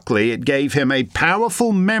Boss Buckley, it gave him a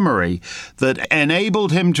powerful memory that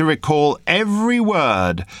enabled him to recall every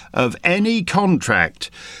word of any contract,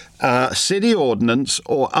 city ordinance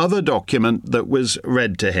or other document that was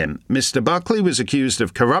read to him. Mr. Buckley was accused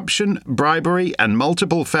of corruption, bribery and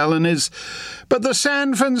multiple felonies, but the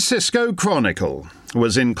San Francisco Chronicle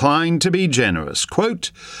was inclined to be generous.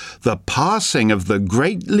 Quote, "The passing of the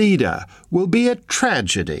great leader will be a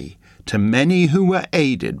tragedy to many who were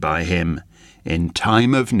aided by him in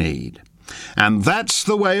time of need." And that's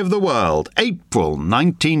the way of the world, April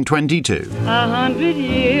 1922. 100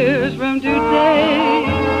 years from today,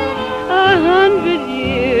 100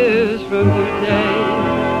 years from today.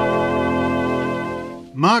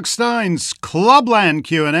 Mark Steyn's Clubland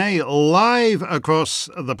Q&A live across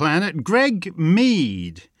the planet. Greg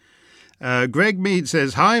Mead. Greg Mead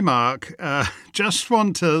says, "Hi Mark, just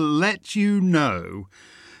want to let you know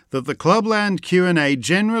that the Clubland Q&A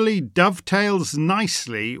generally dovetails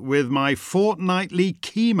nicely with my fortnightly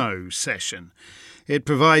chemo session. It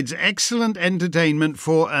provides excellent entertainment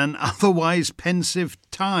for an otherwise pensive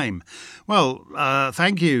time." Well,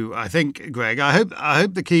 thank you, I think, Greg. I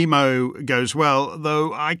hope the chemo goes well,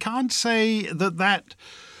 though I can't say that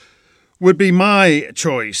would be my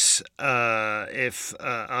choice if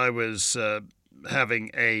I was having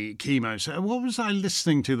a chemo. So what was I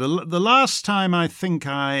listening to? The last time I think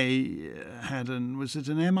I had was it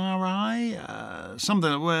an MRI?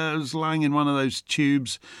 Something where I was lying in one of those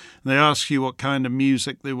tubes. And they ask you what kind of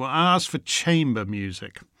music they want. I asked for chamber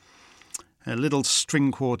music. A little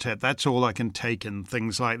string quartet. That's all I can take in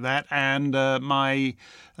things like that. And my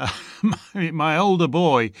older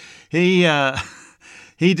boy,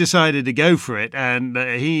 he decided to go for it, and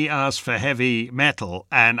he asked for heavy metal,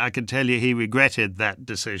 and I can tell you he regretted that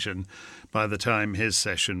decision by the time his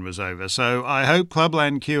session was over. So I hope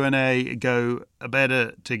Clubland Q&A go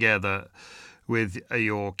better together with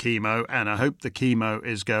your chemo, and I hope the chemo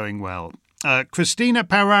is going well. Christina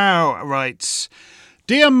Parau writes,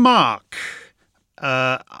 Dear Mark,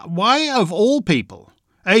 why of all people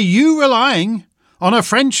are you relying on a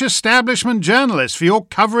French establishment journalist for your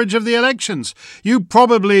coverage of the elections? You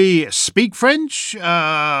probably speak French?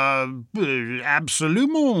 Absolument.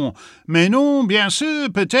 Mais non, bien sûr,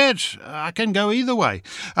 peut-être. I can go either way.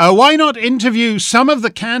 Why not interview some of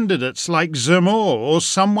the candidates like Zemmour or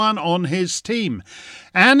someone on his team?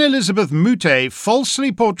 Anne-Elizabeth Moutet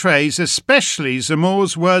falsely portrays especially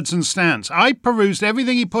Zemmour's words and stance. I perused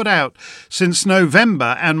everything he put out since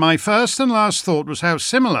November, and my first and last thought was how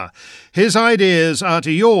similar his ideas are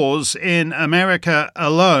to yours in America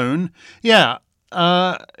Alone. Yeah,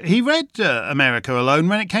 he read America Alone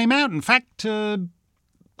when it came out. In fact,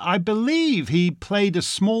 I believe he played a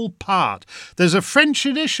small part. There's a French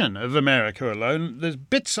edition of America Alone. There's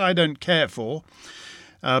bits I don't care for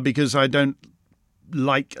because I don't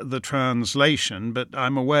like the translation, but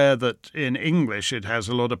I'm aware that in English it has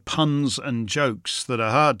a lot of puns and jokes that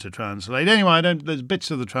are hard to translate. Anyway, there's bits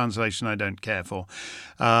of the translation I don't care for.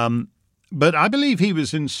 But I believe he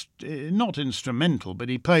was not instrumental, but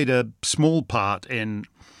he played a small part in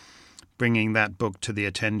bringing that book to the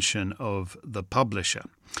attention of the publisher.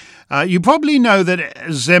 You probably know that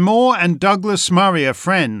Zemmour and Douglas Murray are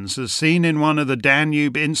friends, as seen in one of the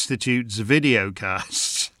Danube Institute's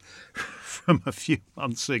videocasts from a few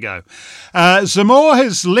months ago. Zemmour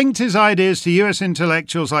has linked his ideas to US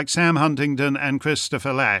intellectuals like Sam Huntington and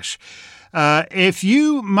Christopher Lasch. If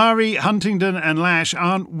you, Murray, Huntington and Lasch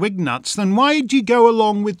aren't wignuts, then why did you go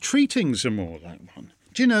along with treating Zemmour like one?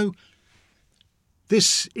 Do you know,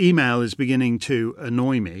 this email is beginning to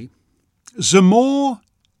annoy me. Zemmour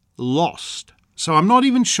lost. So I'm not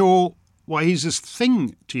even sure why he's a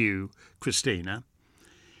thing to you, Christina.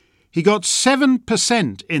 He got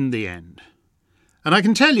 7% in the end. And I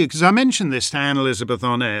can tell you, because I mentioned this to Anne-Elizabeth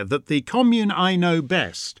on air, that the commune I know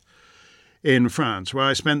best in France, where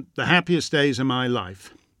I spent the happiest days of my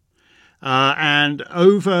life, and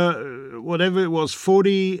over whatever it was,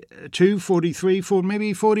 42, 43,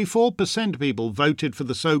 maybe 44% of people voted for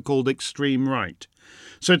the so-called extreme right.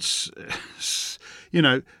 So it's,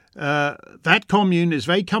 that commune is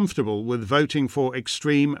very comfortable with voting for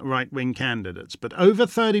extreme right-wing candidates, but over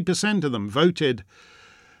 30% of them voted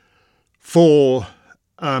for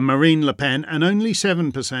Marine Le Pen and only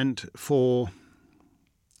 7% for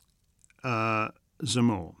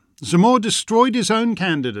Zemmour. Zemmour destroyed his own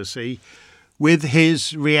candidacy with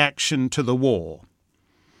his reaction to the war.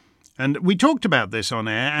 And we talked about this on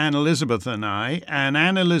air, Anne-Elizabeth and I, and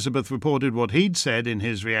Anne-Elizabeth reported what he'd said in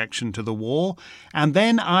his reaction to the war, and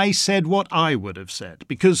then I said what I would have said.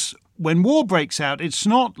 Because when war breaks out, it's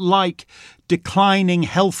not like declining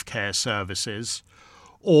healthcare services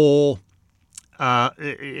or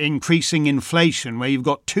increasing inflation, where you've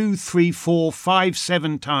got 2, 3, 4, 5,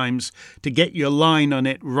 7 times to get your line on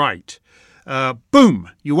it right. Boom!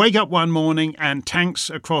 You wake up one morning and tanks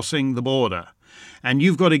are crossing the border. And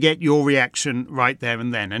you've got to get your reaction right there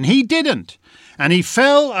and then. And he didn't. And he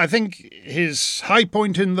fell. I think his high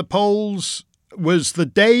point in the polls was the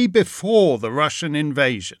day before the Russian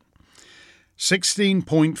invasion.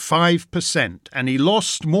 16.5%. And he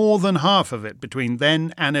lost more than half of it between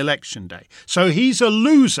then and election day. So he's a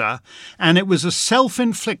loser, and it was a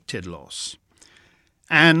self-inflicted loss.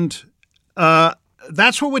 And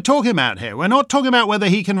that's what we're talking about here. We're not talking about whether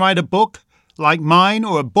he can write a book like mine,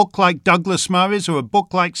 or a book like Douglas Murray's, or a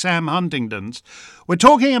book like Sam Huntington's. We're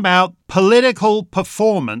talking about political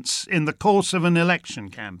performance in the course of an election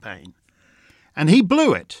campaign. And he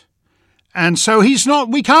blew it. And so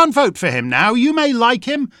we can't vote for him now. You may like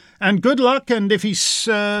him, and good luck, and if he's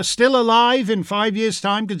still alive in 5 years'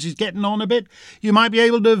 time, because he's getting on a bit, you might be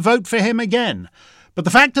able to vote for him again. But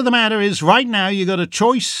the fact of the matter is, right now, you've got a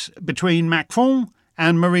choice between Macron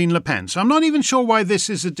and Marine Le Pen. So I'm not even sure why this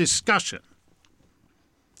is a discussion.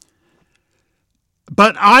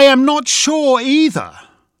 But I am not sure either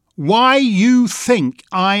why you think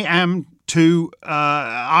I'm treating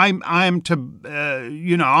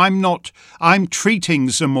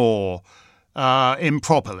Zemmour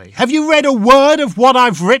improperly. Have you read a word of what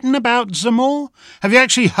I've written about Zemmour? Have you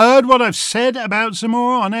actually heard what I've said about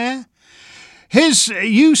Zemmour on air?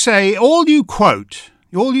 You say, all you quote,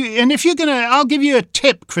 and if you're going to, I'll give you a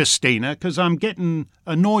tip, Christina, because I'm getting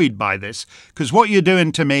annoyed by this, because what you're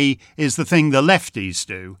doing to me is the thing the lefties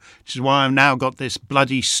do, which is why I've now got this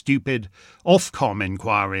bloody stupid Ofcom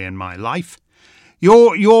inquiry in my life.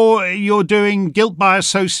 You're doing guilt by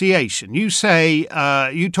association. You say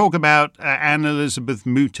you talk about Anne-Elisabeth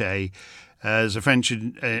Moutet as a French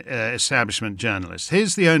establishment journalist.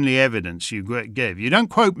 Here's the only evidence you give. You don't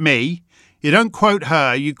quote me. You don't quote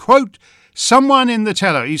her. You quote someone in the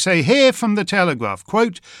Telegraph. You say, here from the Telegraph,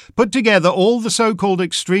 quote, put together all the so-called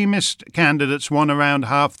extremist candidates won around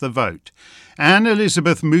half the vote.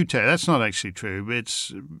 Anne-Elisabeth Moutet, that's not actually true.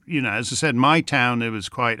 It's, as I said, my town, it was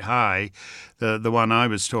quite high, the one I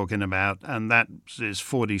was talking about, and that is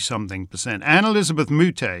 40-something%. Anne-Elisabeth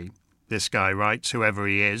Moutet, this guy writes, whoever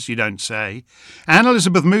he is, you don't say.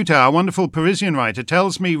 Anne-Elisabeth Moutet, our wonderful Parisian writer,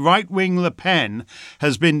 tells me right-wing Le Pen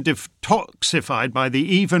has been detoxified by the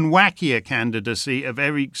even wackier candidacy of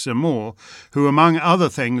Éric Zemmour, who, among other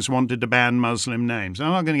things, wanted to ban Muslim names.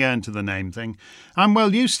 I'm not going to go into the name thing. I'm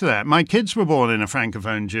well used to that. My kids were born in a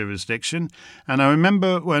francophone jurisdiction, and I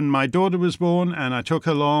remember when my daughter was born and I took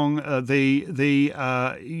her along,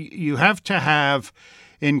 you have to have...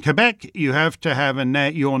 In Quebec, you have to have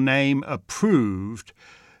your name approved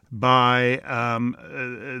by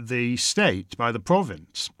the state, by the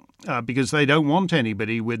province, because they don't want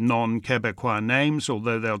anybody with non-Quebecois names,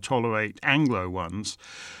 although they'll tolerate Anglo ones.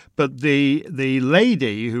 But the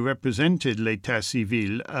lady who represented l'État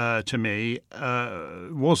civil to me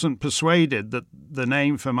wasn't persuaded that the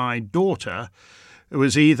name for my daughter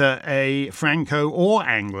was either a Franco or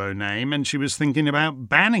Anglo name, and she was thinking about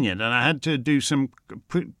banning it. And I had to do some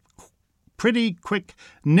pretty quick,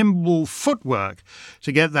 nimble footwork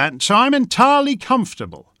to get that. So I'm entirely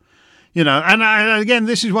comfortable, and again,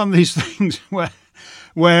 this is one of these things where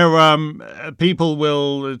people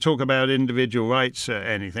will talk about individual rights or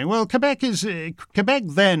anything. Well, Quebec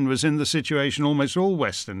then was in the situation almost all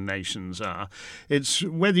Western nations are. It's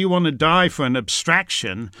whether you want to die for an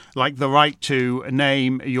abstraction, like the right to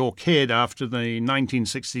name your kid after the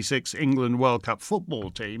 1966 England World Cup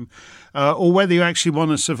football team, or whether you actually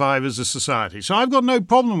want to survive as a society. So I've got no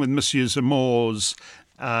problem with Monsieur Zemmour's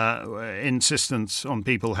insistence on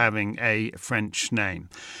people having a French name.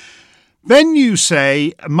 Then you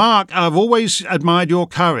say, Mark, I've always admired your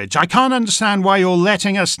courage. I can't understand why you're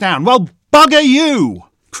letting us down. Well, bugger you,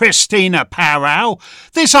 Christina Parrow.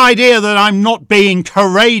 This idea that I'm not being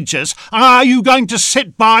courageous. Are you going to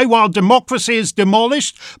sit by while democracy is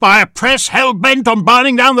demolished by a press hell-bent on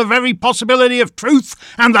burning down the very possibility of truth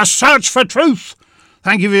and the search for truth?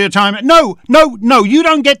 Thank you for your time. No, you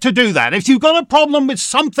don't get to do that. If you've got a problem with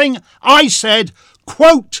something I said,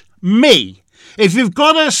 quote me. If you've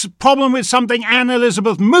got a problem with something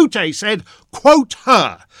Anne-Elisabeth Moutet said, quote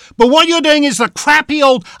her. But what you're doing is the crappy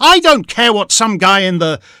old, I don't care what some guy in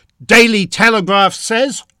the Daily Telegraph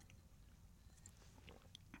says.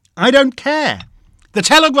 I don't care. The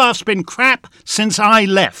Telegraph's been crap since I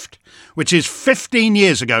left, which is 15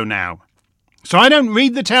 years ago now. So I don't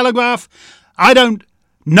read the Telegraph. I don't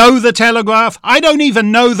know the Telegraph. I don't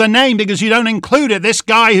even know the name because you don't include it, this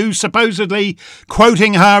guy who's supposedly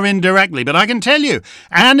quoting her indirectly. But I can tell you,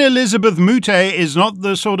 Anne-Elisabeth Moutet is not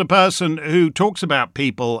the sort of person who talks about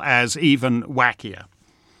people as even wackier.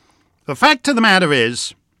 The fact of the matter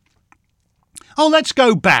is, let's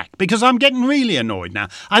go back, because I'm getting really annoyed now.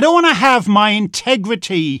 I don't want to have my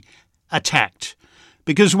integrity attacked,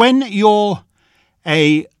 because when you're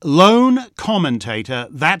a lone commentator,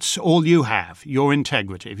 that's all you have, your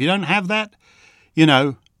integrity. If you don't have that,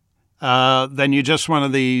 then you're just one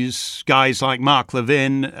of these guys like Mark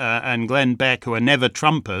Levin and Glenn Beck who are never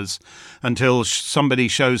Trumpers until somebody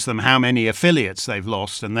shows them how many affiliates they've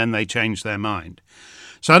lost, and then they change their mind.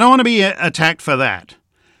 So I don't want to be attacked for that.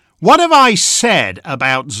 What have I said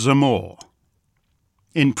about Zemmour?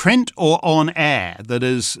 In print or on air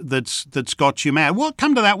that's got you mad? Well,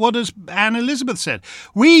 come to that. What has Anne-Elisabeth said?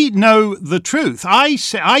 We know the truth.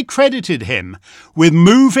 I credited him with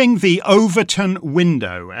moving the Overton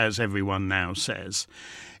window, as everyone now says,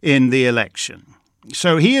 in the election.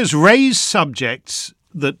 So he has raised subjects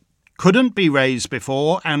that couldn't be raised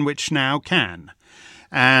before and which now can.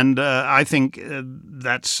 And I think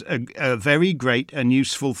that's a very great and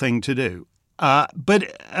useful thing to do.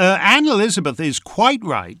 But Anne-Elisabeth is quite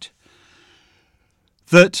right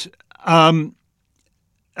that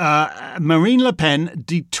Marine Le Pen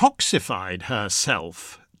detoxified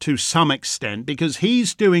herself to some extent because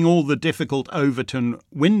he's doing all the difficult Overton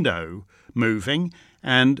window moving,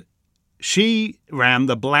 and she ran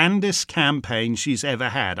the blandest campaign she's ever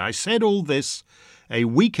had. I said all this a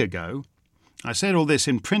week ago. I said all this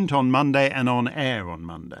in print on Monday and on air on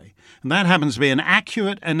Monday. And that happens to be an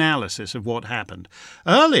accurate analysis of what happened.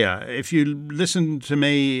 Earlier, if you listened to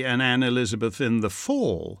me and Anne-Elisabeth in the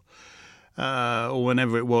fall, or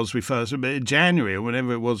whenever it was January, or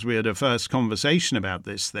whenever it was we had a first conversation about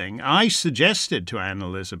this thing, I suggested to Anne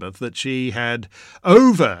Elizabeth that she had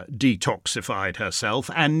over-detoxified herself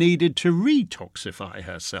and needed to retoxify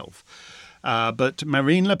herself. But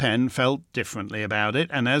Marine Le Pen felt differently about it,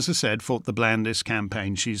 and as I said, thought the blandest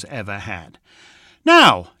campaign she's ever had.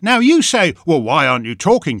 Now you say, well, why aren't you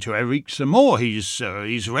talking to Eric Zemmour?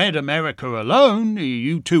 He's read America Alone.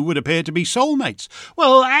 You two would appear to be soulmates.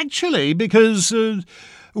 Well, actually, because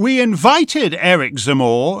we invited Eric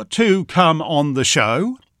Zemmour to come on the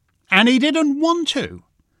show, and he didn't want to.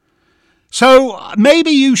 So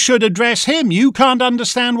maybe you should address him. You can't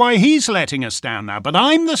understand why he's letting us down now. But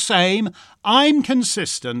I'm the same. I'm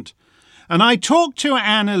consistent. And I talked to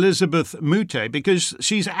Anne Elizabeth Mute because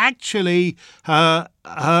she's actually her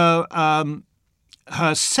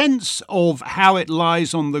sense of how it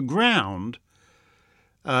lies on the ground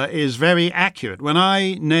is very accurate. When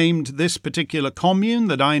I named this particular commune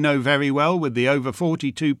that I know very well with the over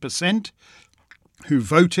 42% who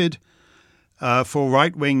voted for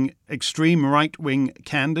extreme right-wing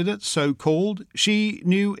candidates, so-called, she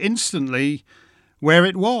knew instantly where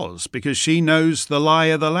it was because she knows the lie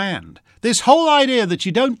of the land. This whole idea that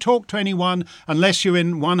you don't talk to anyone unless you're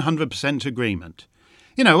in 100% agreement.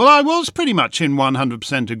 I was pretty much in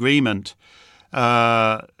 100% agreement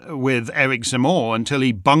with Eric Zemmour until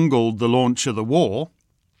he bungled the launch of the war.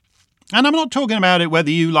 And I'm not talking about it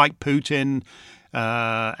whether you like Putin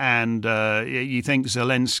and you think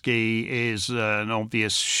Zelensky is an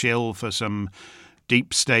obvious shill for some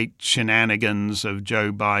deep state shenanigans of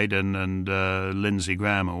Joe Biden and Lindsey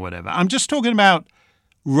Graham or whatever. I'm just talking about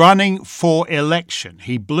running for election.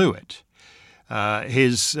 He blew it.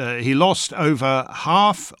 He lost over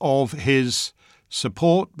half of his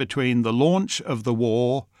support between the launch of the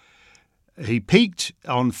war. He peaked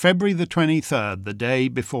on February the 23rd, the day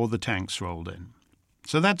before the tanks rolled in.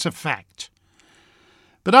 So that's a fact.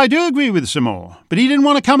 But I do agree with Zemmour. But he didn't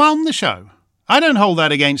want to come on the show. I don't hold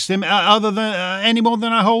that against him other than any more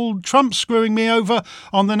than I hold Trump screwing me over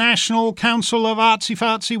on the National Council of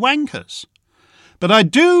Artsy-Fartsy Wankers. But I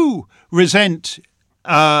do resent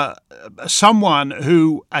someone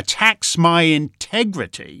who attacks my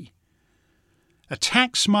integrity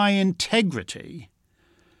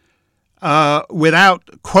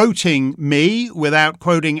without quoting me, without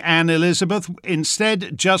quoting Anne Elizabeth,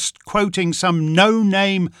 instead just quoting some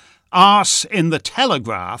no-name arse in the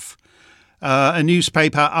Telegraph, a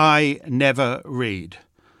newspaper I never read.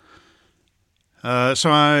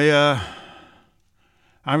 So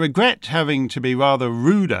I regret having to be rather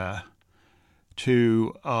ruder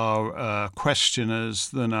to our questioners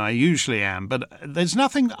than I usually am, but there's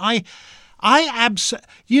nothing I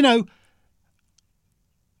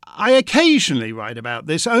occasionally write about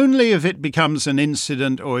this only if it becomes an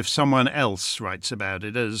incident or if someone else writes about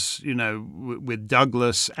it, as with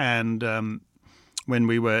Douglas and when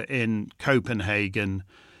we were in Copenhagen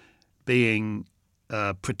being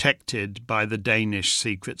protected by the Danish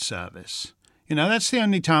Secret Service. That's the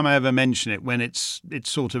only time I ever mention it, when it's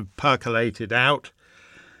sort of percolated out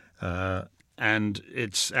and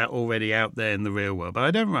it's already out there in the real world. But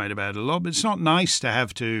I don't write about it a lot. But it's not nice to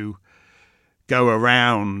have to go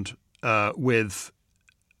around with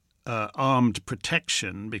armed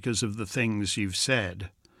protection because of the things you've said.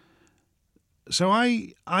 So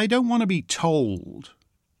I don't want to be told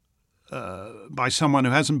by someone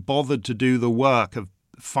who hasn't bothered to do the work of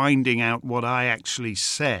finding out what I actually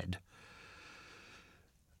said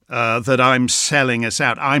that I'm selling us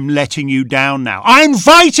out. I'm letting you down now. I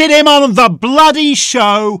invited him on the bloody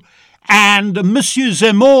show, and Monsieur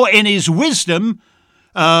Zemmour, in his wisdom,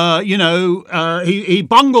 he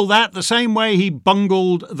bungled that the same way he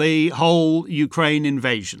bungled the whole Ukraine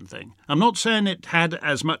invasion thing. I'm not saying it had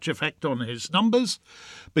as much effect on his numbers,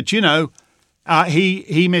 but,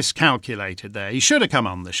 he miscalculated there. He should have come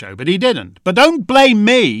on the show, but he didn't. But don't blame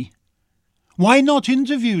me. Why not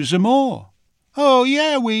interview Zemmour? Oh,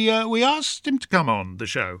 yeah, we asked him to come on the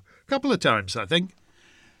show a couple of times, I think.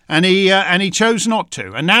 And he chose not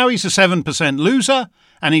to. And now he's a 7% loser,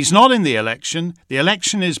 and he's not in the election. The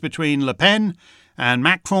election is between Le Pen and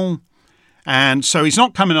Macron. And so he's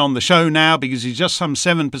not coming on the show now because he's just some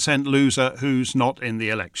 7% loser who's not in the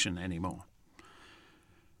election anymore.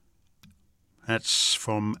 That's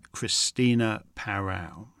from Christina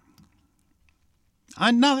Parau.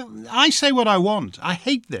 I say what I want. I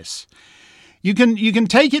hate this. You can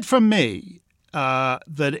take it from me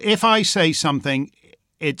that if I say something,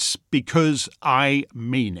 it's because I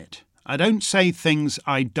mean it. I don't say things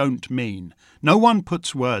I don't mean. No one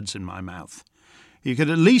puts words in my mouth. You could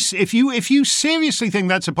at least, if you seriously think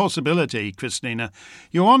that's a possibility, Christina,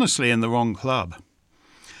 you're honestly in the wrong club.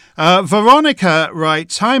 Veronica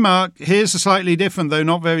writes, "Hi Mark, here's a slightly different though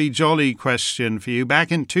not very jolly question for you.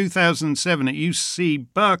 Back in 2007 at UC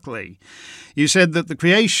Berkeley, you said that the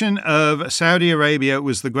creation of Saudi Arabia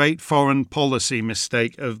was the great foreign policy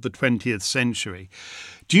mistake of the 20th century.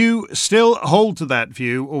 Do you still hold to that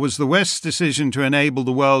view, or was the West's decision to enable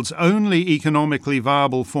the world's only economically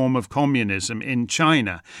viable form of communism in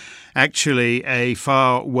China actually a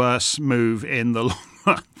far worse move in the long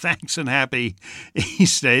run? Thanks and happy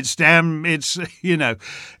Easter.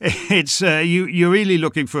 You're really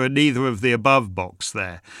looking for a neither of the above box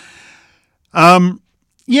there.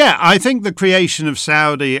 Yeah, I think the creation of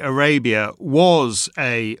Saudi Arabia was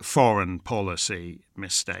a foreign policy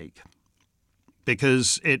mistake,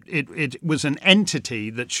 because it was an entity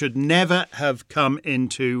that should never have come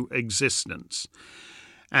into existence.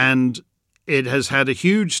 And it has had a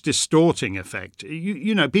huge distorting effect.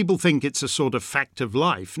 You know, people think it's a sort of fact of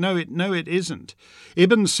life. No, it isn't.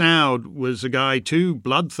 Ibn Saud was a guy too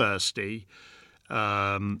bloodthirsty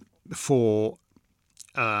for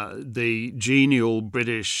the genial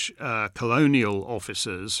British colonial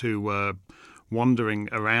officers who were wandering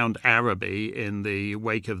around Araby in the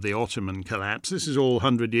wake of the Ottoman collapse. This is all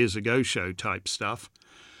 100 years ago show type stuff.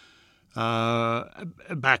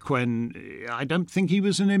 Back when I don't think he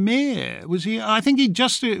was an emir, was he? I think he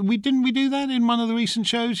just we do that in one of the recent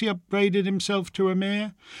shows. He upgraded himself to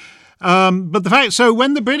emir. But the fact, so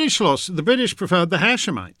when the British lost, the British preferred the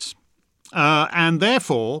Hashemites, and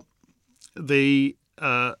therefore the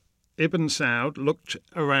Ibn Saud looked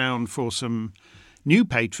around for some new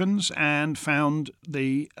patrons and found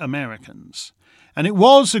the Americans. And it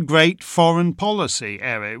was a great foreign policy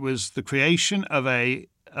error. It was the creation of a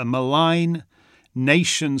malign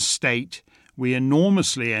nation state we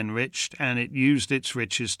enormously enriched, and it used its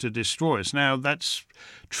riches to destroy us. Now, that's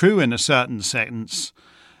true in a certain sense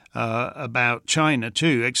about China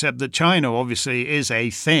too, except that China obviously is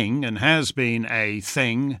a thing and has been a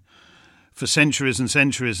thing for centuries and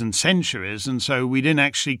centuries and centuries, and so we didn't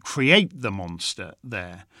actually create the monster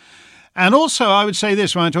there. And also, I would say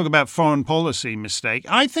this when I talk about foreign policy mistake,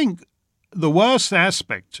 I think the worst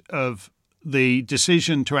aspect of the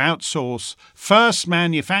decision to outsource first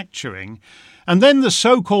manufacturing and then the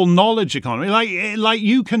so-called knowledge economy, like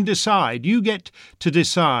you can decide, you get to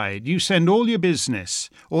decide, you send all your business,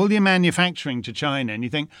 all your manufacturing to China, and you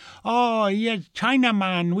think, oh, yes,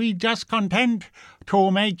 Chinaman, we just content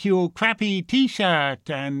to make you crappy T-shirt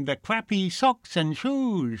and the crappy socks and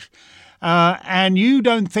shoes. And you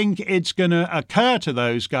don't think it's going to occur to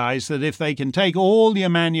those guys that if they can take all your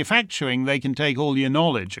manufacturing, they can take all your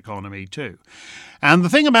knowledge economy too. And the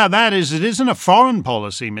thing about that is it isn't a foreign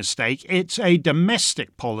policy mistake. It's a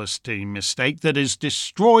domestic policy mistake that has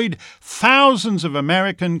destroyed thousands of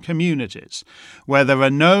American communities where there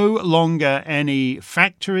are no longer any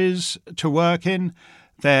factories to work in.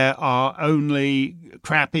 There are only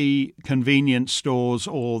crappy convenience stores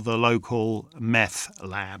or the local meth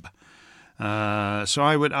lab. So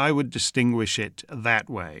I would distinguish it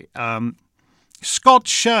that way. Scott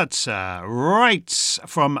Schertzer writes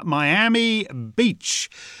from Miami Beach.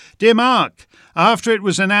 Dear Mark, after it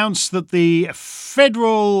was announced that the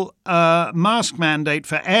federal mask mandate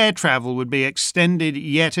for air travel would be extended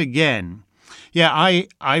yet again. Yeah,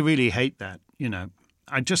 I really hate that, you know.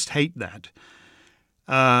 I just hate that.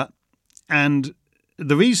 And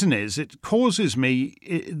the reason is it causes me,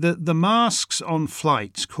 the masks on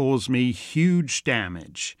flights cause me huge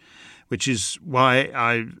damage, which is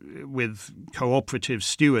why with cooperative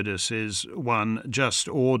stewardesses, one just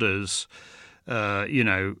orders,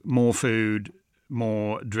 more food,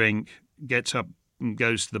 more drink, gets up and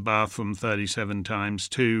goes to the bathroom 37 times,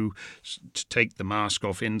 to take the mask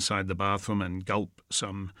off inside the bathroom and gulp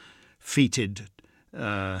some fetid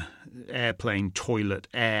airplane toilet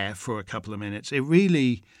air for a couple of minutes. It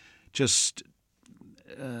really just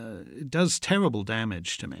does terrible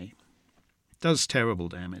damage to me.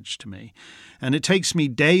 And it takes me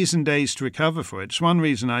days and days to recover for it. It's one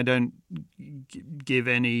reason I don't give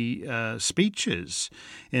any speeches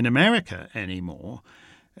in America anymore,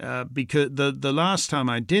 because the last time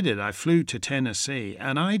I did it, I flew to Tennessee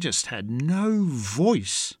and I just had no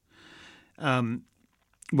voice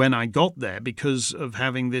when I got there because of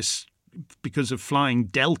flying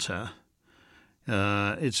Delta.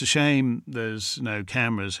 It's a shame there's no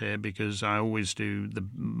cameras here because I always do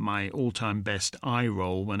my all-time best eye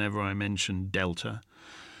roll whenever I mention Delta.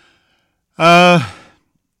 And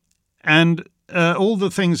all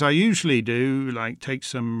the things I usually do, like take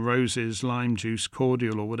some roses, lime juice,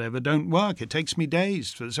 cordial or whatever, don't work. It takes me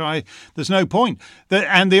days. So there's no point.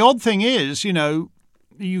 And the odd thing is,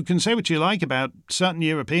 you can say what you like about certain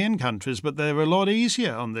European countries, but they're a lot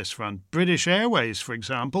easier on this front. British Airways, for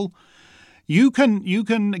example, you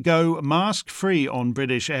can go mask-free on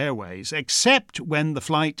British Airways, except when the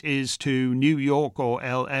flight is to New York or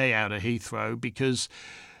LA out of Heathrow, because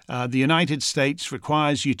the United States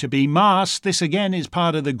requires you to be masked. This, again, is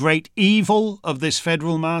part of the great evil of this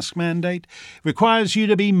federal mask mandate. Requires you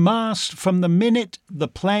to be masked from the minute the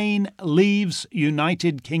plane leaves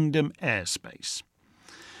United Kingdom airspace.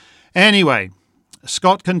 Anyway,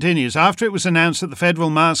 Scott continues, after it was announced that the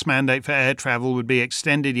federal mask mandate for air travel would be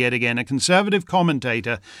extended yet again, a Conservative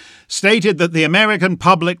commentator stated that the American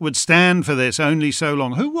public would stand for this only so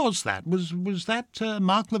long. Who was that? Was that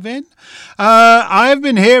Mark Levin? I've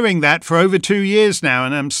been hearing that for over 2 years now,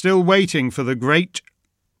 and I'm still waiting for the great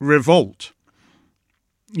revolt.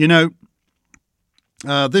 This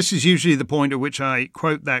is usually the point at which I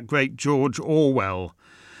quote that great George Orwell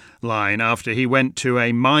line after he went to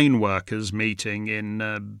a mine workers meeting in,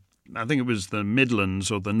 I think it was the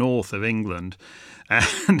Midlands or the north of England,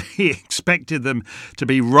 and he expected them to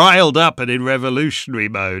be riled up and in revolutionary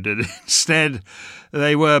mode, and instead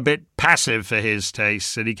they were a bit passive for his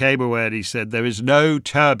tastes, and he came away and he said, there is no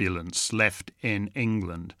turbulence left in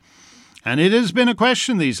England. And it has been a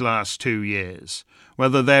question these last 2 years,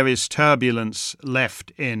 whether there is turbulence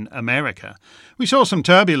left in America. We saw some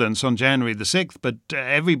turbulence on January the 6th, but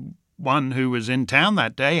everyone who was in town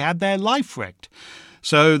that day had their life wrecked.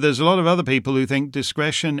 So there's a lot of other people who think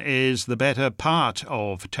discretion is the better part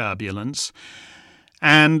of turbulence.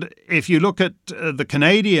 And if you look at the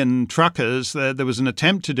Canadian truckers, there was an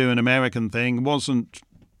attempt to do an American thing. It wasn't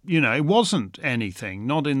anything,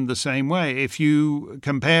 not in the same way. If you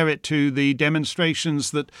compare it to the demonstrations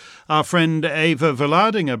that our friend Ava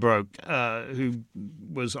Vlaardinger broke, who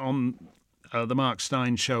was on the Mark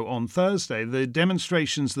Steyn show on Thursday, the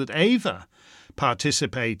demonstrations that Ava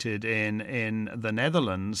participated in the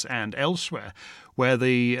Netherlands and elsewhere, where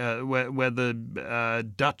the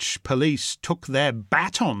Dutch police took their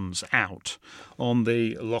batons out on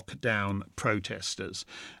the lockdown protesters.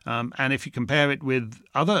 And if you compare it with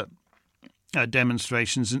other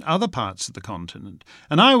demonstrations in other parts of the continent.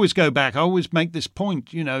 And I always go back, I always make this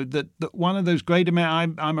point, that one of those great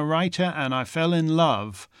I'm a writer and I fell in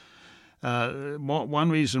love. One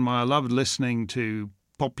reason why I loved listening to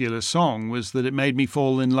popular song was that it made me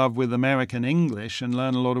fall in love with American English and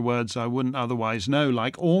learn a lot of words I wouldn't otherwise know,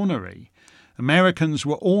 like ornery. Americans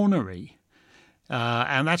were ornery.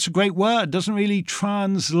 And that's a great word. It doesn't really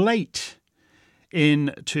translate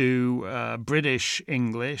into British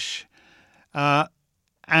English.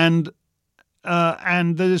 And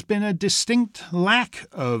there's been a distinct lack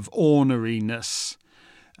of orneriness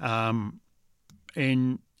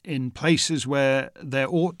in places where there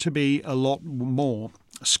ought to be a lot more.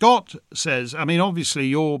 Scott says, obviously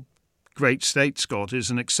your great state, Scott,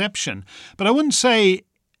 is an exception, but I wouldn't say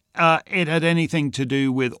it had anything to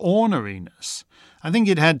do with orneriness. I think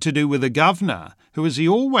it had to do with a governor who, as he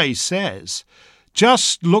always says,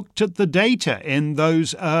 just looked at the data in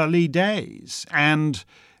those early days and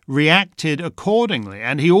reacted accordingly.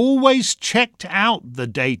 And he always checked out the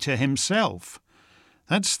data himself.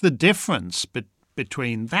 That's the difference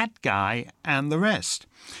between that guy and the rest.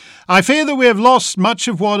 I fear that we have lost much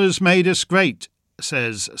of what has made us great,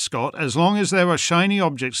 says Scott. As long as there are shiny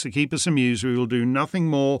objects to keep us amused, we will do nothing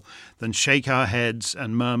more than shake our heads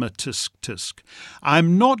and murmur tusk tusk.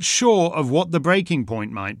 I'm not sure of what the breaking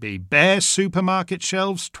point might be. Bare supermarket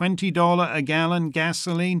shelves, $20 a gallon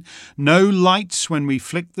gasoline, no lights when we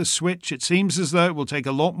flick the switch. It seems as though it will take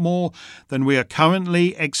a lot more than we are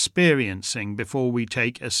currently experiencing before we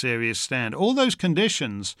take a serious stand. All those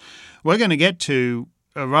conditions we're going to get to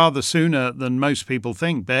rather sooner than most people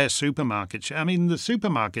think. Bare supermarkets. The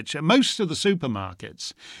supermarkets, most of the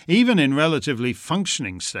supermarkets, even in relatively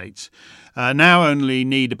functioning states, now only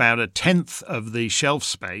need about a tenth of the shelf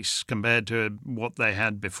space compared to what they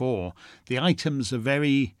had before. The items are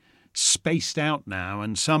very spaced out now,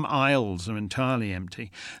 and some aisles are entirely empty.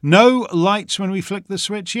 No lights when we flick the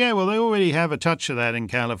switch. Yeah, well, they already have a touch of that in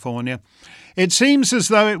California. It seems as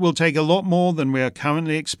though it will take a lot more than we are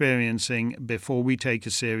currently experiencing before we take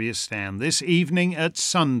a serious stand. This evening at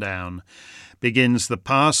sundown begins the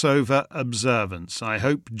Passover observance. I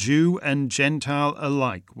hope Jew and Gentile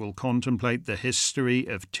alike will contemplate the history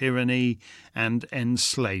of tyranny and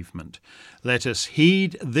enslavement. Let us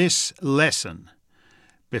heed this lesson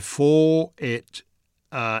before it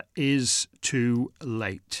is too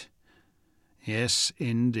late. Yes,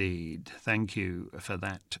 indeed. Thank you for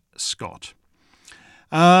that, Scott.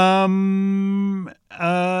 Where are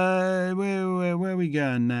we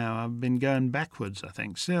going now? I've been going backwards, I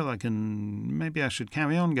think. Still, maybe I should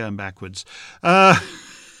carry on going backwards.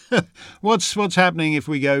 What's happening if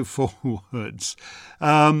we go forwards?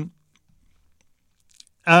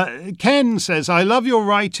 Ken says, I love your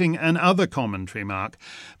writing and other commentary, Mark,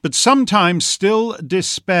 but sometimes still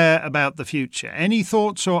despair about the future. Any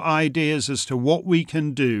thoughts or ideas as to what we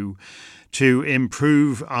can do to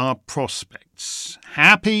improve our prospects?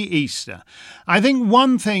 Happy Easter. I think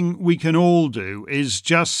one thing we can all do is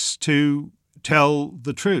just to tell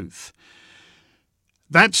the truth.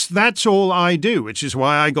 That's all I do, which is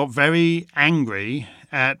why I got very angry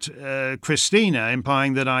at Christina,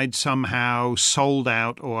 implying that I'd somehow sold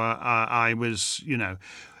out or I was,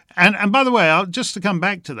 And by the way, just to come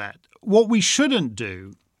back to that, what we shouldn't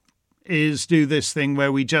do is do this thing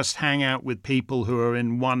where we just hang out with people who are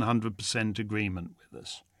in 100% agreement with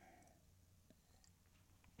us.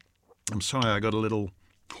 I'm sorry, I got a little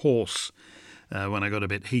hoarse when I got a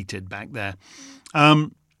bit heated back there.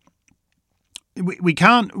 We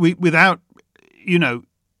can't, without,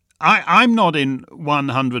 I'm not in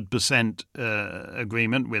 100%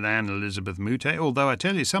 agreement with Anne Elizabeth Moutet, although I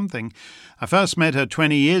tell you something, I first met her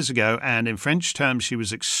 20 years ago, and in French terms she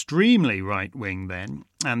was extremely right-wing then,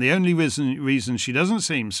 and the only reason she doesn't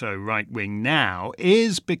seem so right-wing now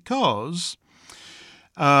is because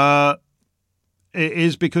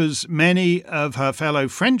many of her fellow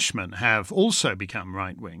Frenchmen have also become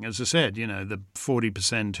right-wing. As I said, the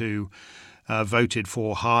 40% who voted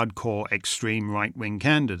for hardcore extreme right-wing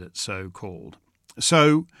candidates, so-called.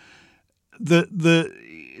 So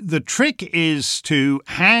the trick is to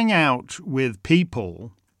hang out with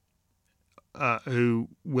people who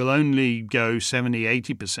will only go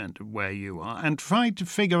 70-80% of where you are and try to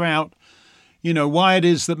figure out, why it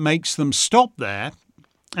is that makes them stop there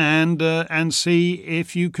and see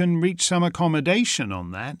if you can reach some accommodation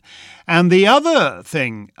on that. And the other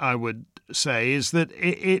thing I would say is that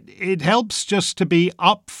it helps just to be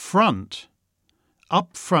upfront,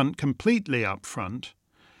 completely upfront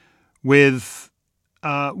with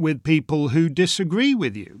people who disagree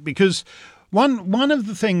with you. Because one of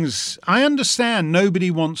the things, I understand nobody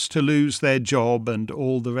wants to lose their job and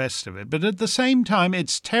all the rest of it, but at the same time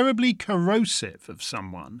it's terribly corrosive of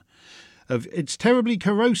someone. It's terribly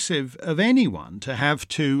corrosive of anyone to have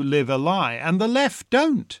to live a lie, and the left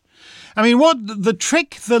don't. I mean, what the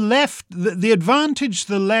trick the advantage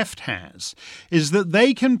the left has is that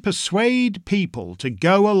they can persuade people to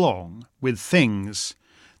go along with things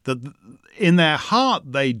that in their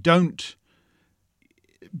heart they don't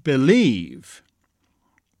believe,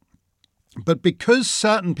 but because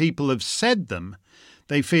certain people have said them,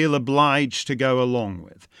 they feel obliged to go along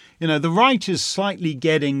with. The right is slightly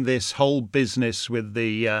getting this whole business with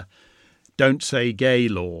the don't say gay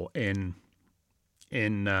law in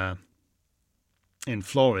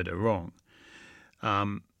Florida wrong.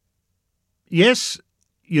 Yes,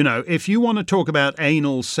 if you want to talk about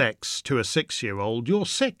anal sex to a 6-year-old, you're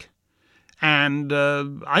sick. And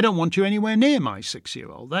I don't want you anywhere near my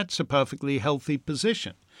 6-year-old. That's a perfectly healthy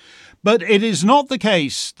position. But it is not the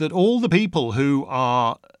case that all the people who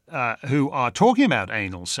are talking about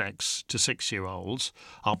anal sex to 6-year-olds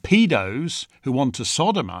are pedos who want to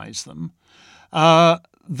sodomize them.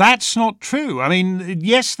 That's not true. I mean,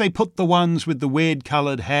 yes, they put the ones with the weird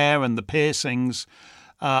coloured hair and the piercings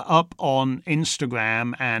up on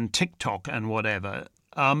Instagram and TikTok and whatever.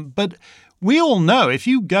 But we all know if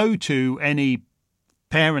you go to any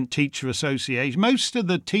parent-teacher association, most of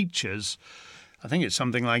the teachers, I think it's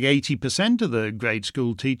something like 80% of the grade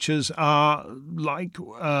school teachers are like,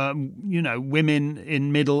 women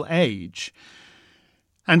in middle age.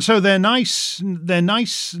 And so they're nice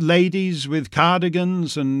ladies with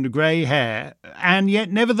cardigans and grey hair, and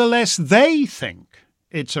yet nevertheless they think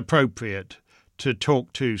it's appropriate to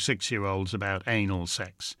talk to 6-year-olds about anal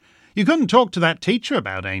sex. You couldn't talk to that teacher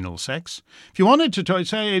about anal sex. If you wanted to talk,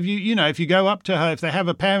 say, if you go up to her, if they have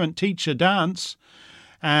a parent-teacher dance,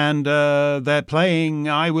 and they're playing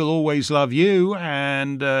I Will Always Love You,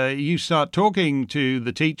 and you start talking to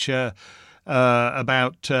the teacher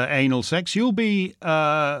about anal sex, you'll be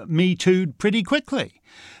Me Too'd pretty quickly.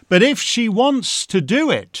 But if she wants to do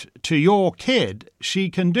it to your kid, she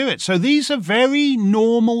can do it. So these are very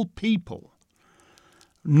normal people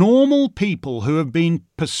who have been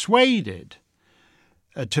persuaded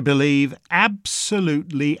to believe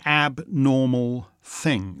absolutely abnormal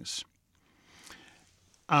things.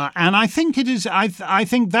 And I think it is. I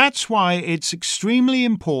think that's why it's extremely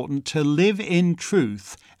important to live in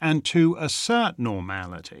truth and to assert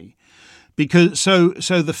normality, Because so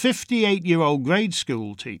the 58-year-old grade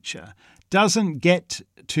school teacher doesn't get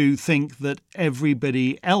to think that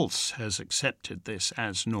everybody else has accepted this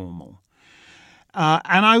as normal.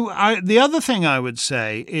 And the other thing I would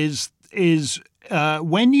say is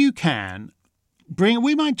when you can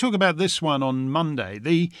we might talk about this one on Monday.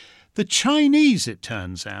 The Chinese, it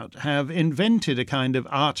turns out, have invented a kind of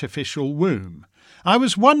artificial womb. I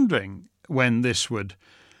was wondering when this would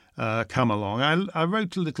come along. I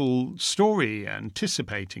wrote a little story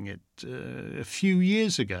anticipating it a few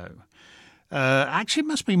years ago. Actually, it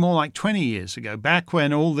must be more like 20 years ago, back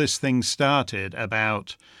when all this thing started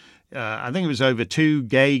about, I think it was over two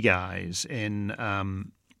gay guys in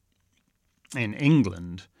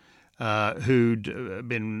England who'd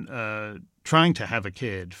been trying to have a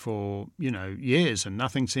kid for, years and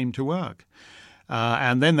nothing seemed to work.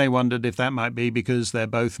 And then they wondered if that might be because they're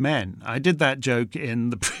both men. I did that joke in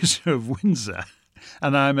The Prisoner of Windsor,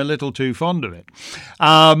 and I'm a little too fond of it.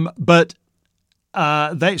 But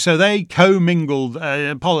they commingled.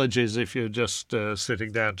 Apologies if you're just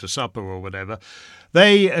sitting down to supper or whatever.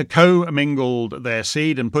 They commingled their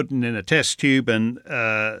seed and put it in a test tube and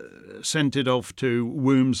sent it off to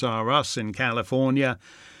Wombs R Us in California,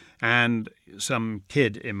 and some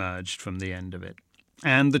kid emerged from the end of it.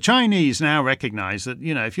 And the Chinese now recognize that,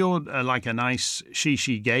 if you're like a nice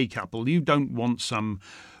shishi gay couple, you don't want some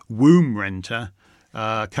womb renter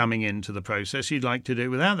coming into the process. You'd like to do it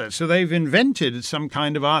without that. So they've invented some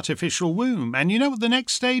kind of artificial womb. And you know what the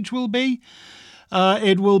next stage will be?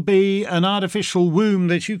 It will be an artificial womb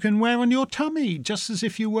that you can wear on your tummy, just as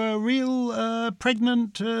if you were a real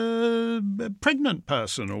pregnant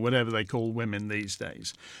person, or whatever they call women these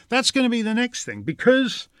days. That's going to be the next thing,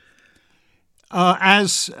 because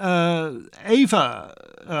as Ava,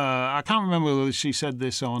 I can't remember whether she said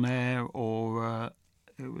this on air or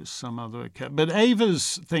it was some other account, but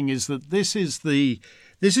Ava's thing is that this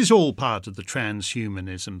is all part of the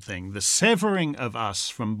transhumanism thing, the severing of us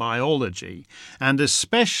from biology and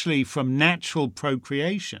especially from natural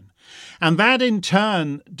procreation. And that in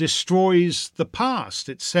turn destroys the past.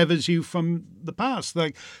 It severs you from the past.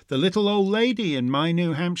 Like the little old lady in my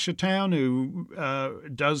New Hampshire town who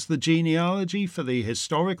does the genealogy for the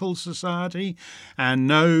Historical Society and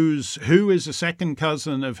knows who is a second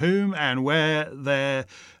cousin of whom and where their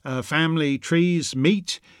family trees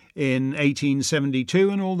meet in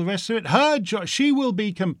 1872 and all the rest of it. She will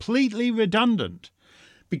be completely redundant,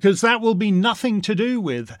 because that will be nothing to do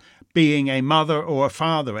with being a mother or a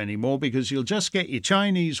father anymore, because you'll just get your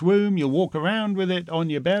Chinese womb, you'll walk around with it on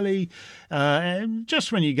your belly,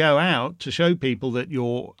 just when you go out to show people that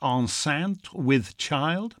you're enceinte with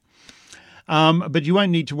child. But you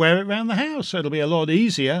won't need to wear it around the house, so it'll be a lot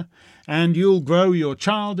easier, and you'll grow your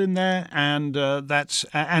child in there, and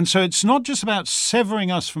so it's not just about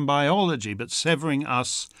severing us from biology, but severing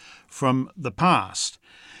us from the past.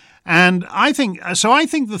 And I think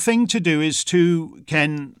the thing to do is to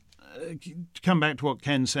come back to what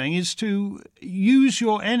Ken's saying, is to use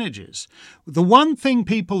your energies. The one thing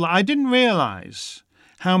I didn't realize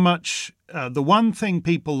how much the one thing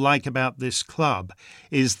people like about this club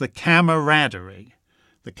is the camaraderie.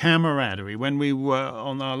 The camaraderie. When we were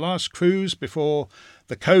on our last cruise before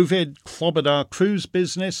the COVID clobbered our cruise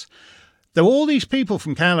business, there were all these people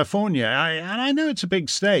from California, and I know it's a big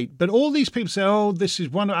state, but all these people say, oh, this is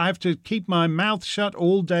I have to keep my mouth shut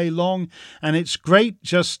all day long, and it's great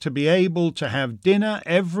just to be able to have dinner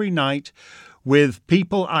every night with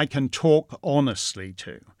people I can talk honestly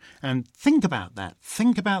to. And think about that.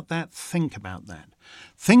 Think about that. Think about that.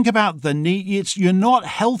 Think about the need. You're not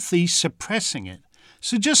healthy suppressing it.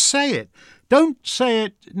 So just say it. Don't say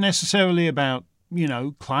it necessarily about,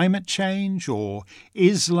 climate change or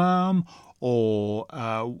Islam or,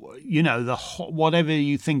 whatever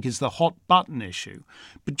you think is the hot button issue.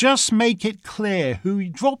 But just make it clear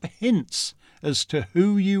drop hints as to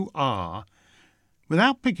who you are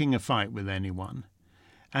without picking a fight with anyone.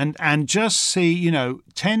 And just see,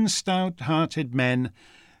 10 stout-hearted men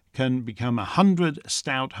can become 100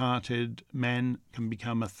 stout-hearted men, can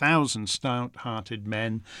become 1,000 stout-hearted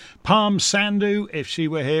men. Palm Sandhu, if she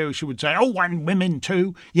were here, she would say, oh, and women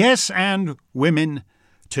too. Yes, and women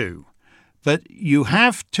too. But you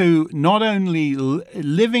have to not only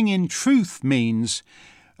living in truth means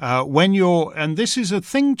when you're, and this is a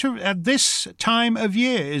thing at this time of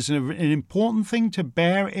year is an important thing to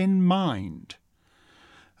bear in mind.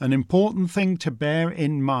 An important thing to bear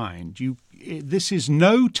in mind. This is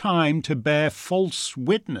no time to bear false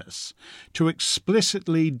witness, to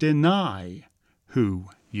explicitly deny who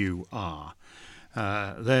you are.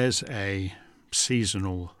 There's a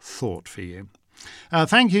seasonal thought for you.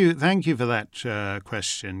 Thank you for that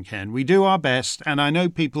question, Ken. We do our best, and I know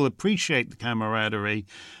people appreciate the camaraderie,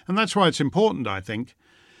 and that's why it's important, I think,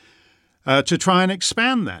 to try and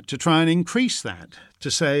expand that, to try and increase that, to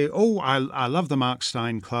say, oh, I love the Mark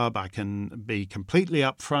Steyn Club. I can be completely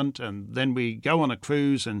upfront, and then we go on a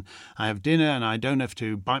cruise, and I have dinner, and I don't have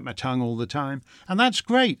to bite my tongue all the time, and that's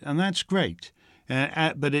great,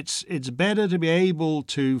 but it's better to be able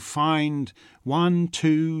to find 1,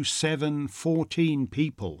 2, 7, 14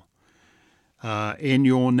 people in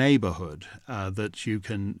your neighborhood that you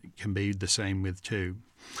can be the same with too.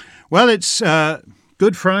 Well, it's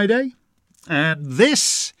Good Friday, and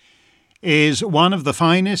this is one of the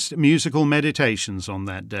finest musical meditations on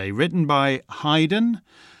that day, written by Haydn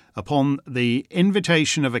upon the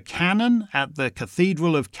invitation of a canon at the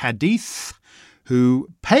Cathedral of Cadiz, who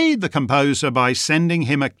paid the composer by sending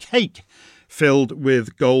him a cake filled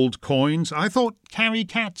with gold coins. I thought Carrie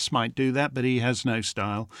Katz might do that, but he has no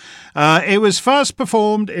style. It was first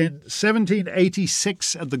performed in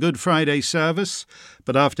 1786 at the Good Friday service,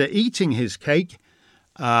 but after eating his cake,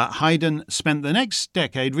 Haydn spent the next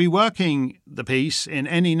decade reworking the piece in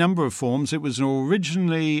any number of forms. It was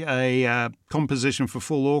originally a composition for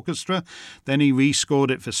full orchestra. Then he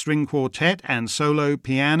rescored it for string quartet and solo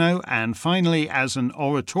piano, and finally as an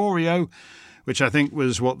oratorio, which I think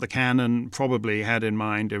was what the canon probably had in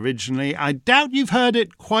mind originally. I doubt you've heard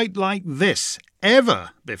it quite like this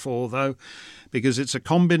ever before, though, because it's a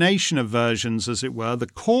combination of versions, as it were, the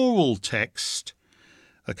choral text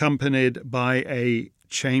accompanied by a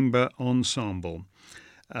chamber ensemble.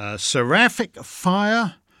 Seraphic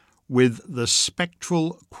Fire with the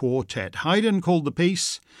Spectral Quartet. Haydn called the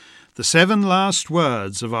piece The 7 Last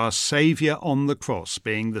Words of Our Saviour on the Cross,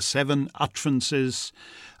 being the 7 utterances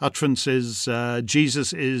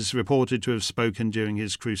Jesus is reported to have spoken during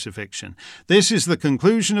his crucifixion. This is the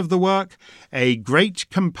conclusion of the work, a great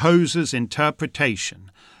composer's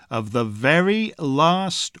interpretation of the very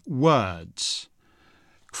last words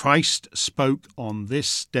Christ spoke on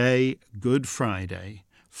this day, Good Friday.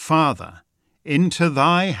 Father, into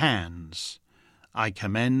thy hands I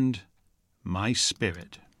commend my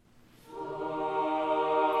spirit.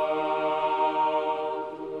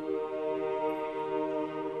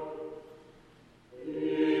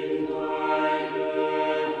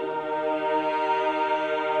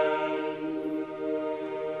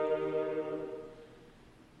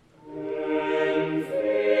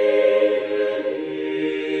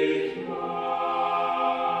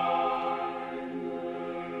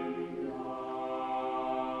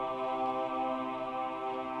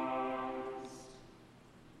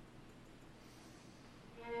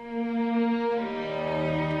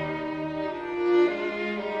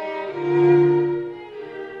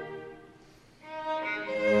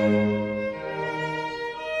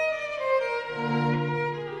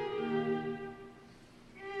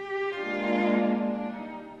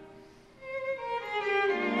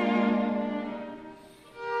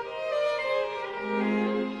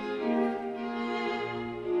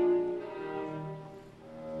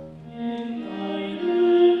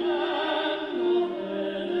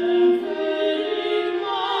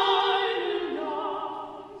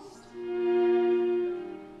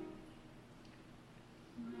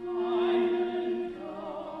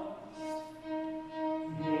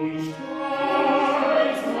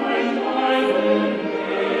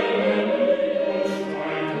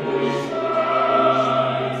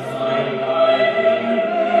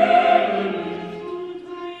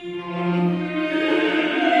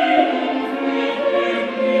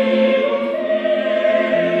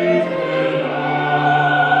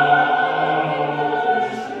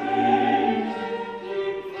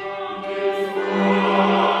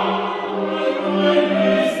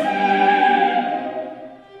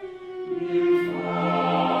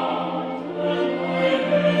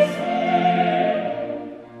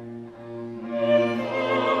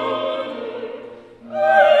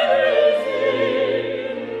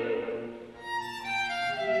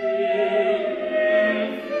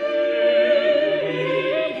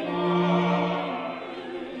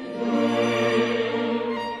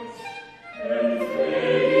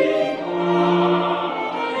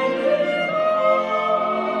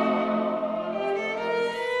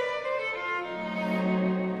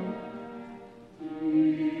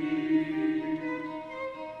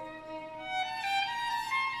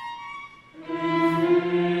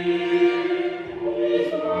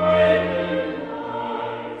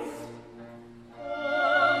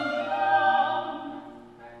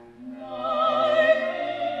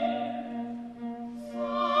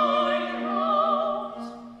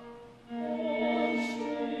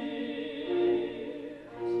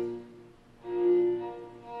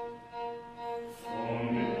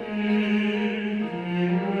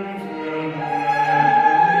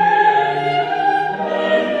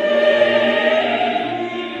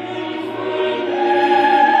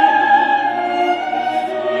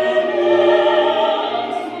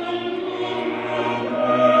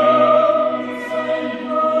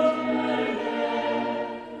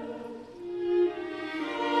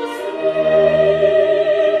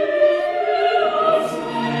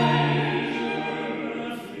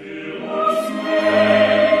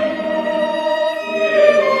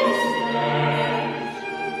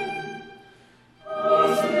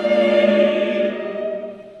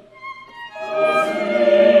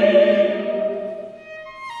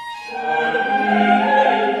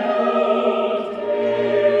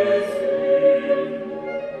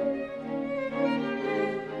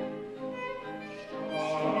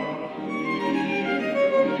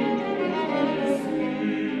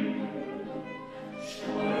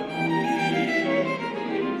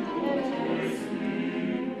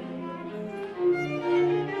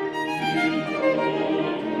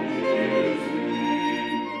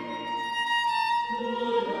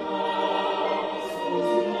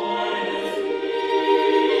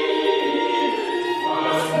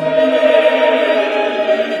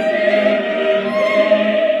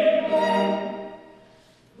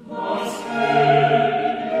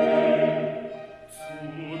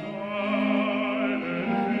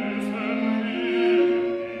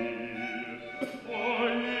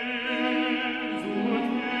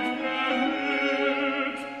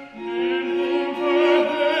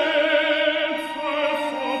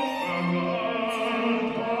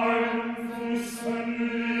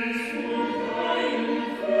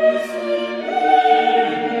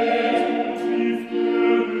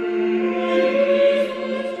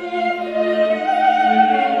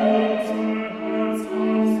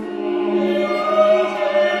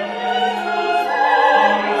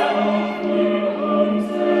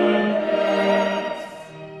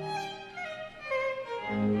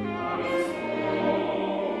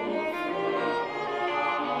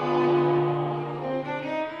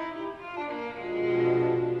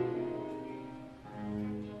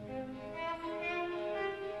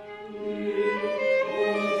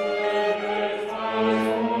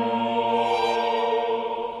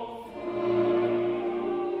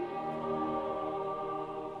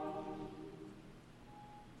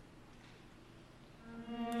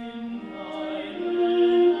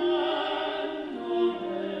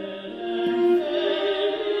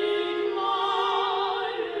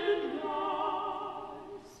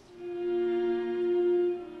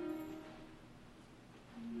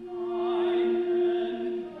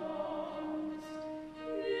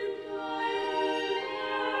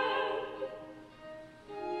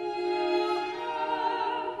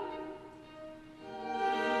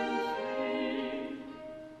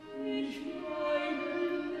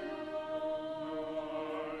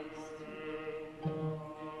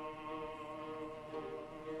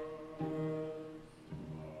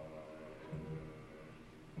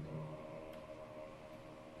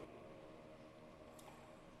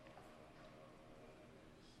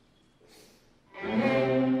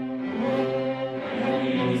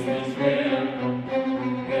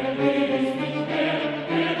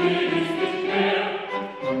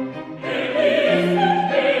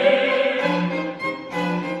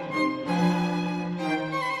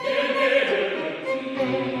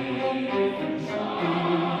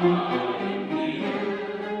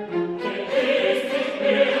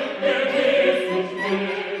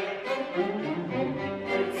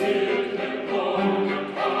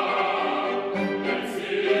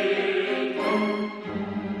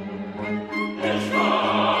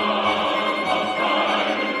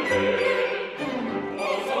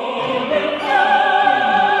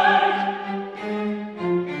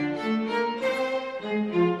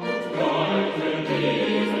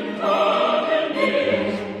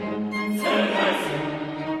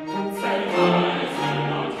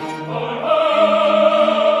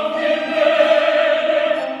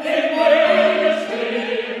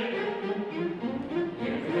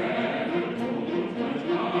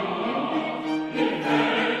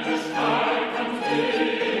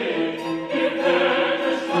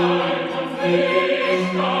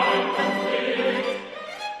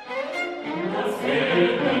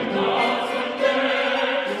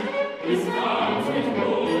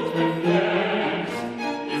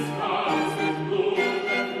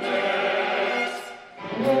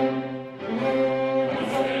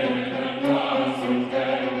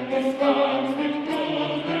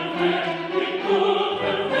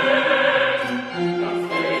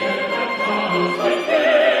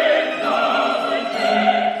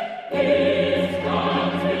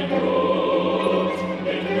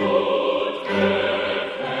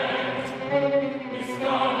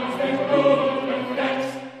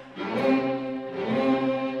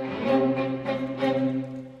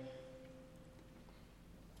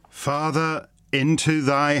 Father, into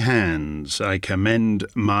thy hands I commend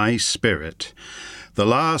my spirit. The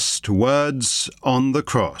last words on the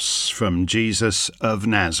cross from Jesus of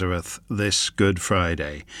Nazareth this Good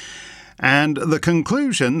Friday. And the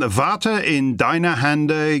conclusion, Vater in deiner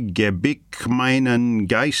Hände geb ich meinen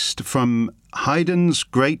Geist, from Haydn's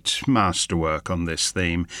great masterwork on this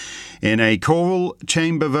theme, in a choral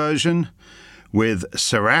chamber version, with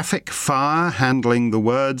seraphic fire handling the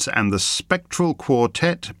words and the spectral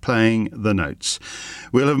quartet playing the notes.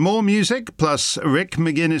 We'll have more music, plus Rick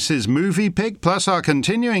McGuinness's movie pick, plus our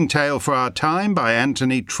continuing tale for our time by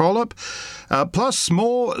Anthony Trollope, plus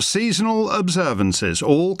more seasonal observances,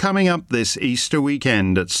 all coming up this Easter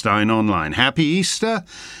weekend at Steyn Online. Happy Easter,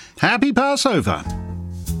 happy Passover.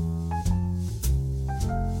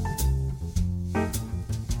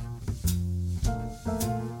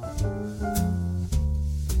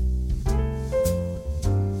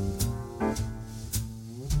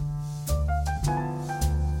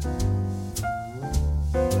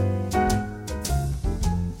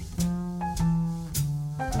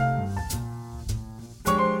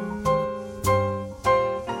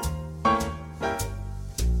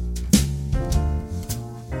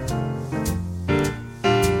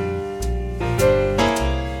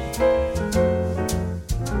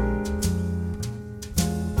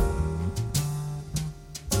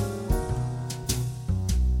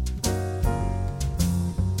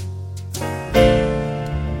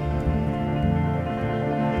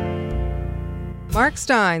 Mark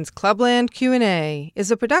Steyn's Clubland Q&A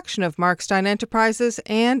is a production of Mark Steyn Enterprises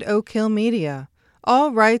and Oak Hill Media.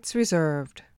 All rights reserved.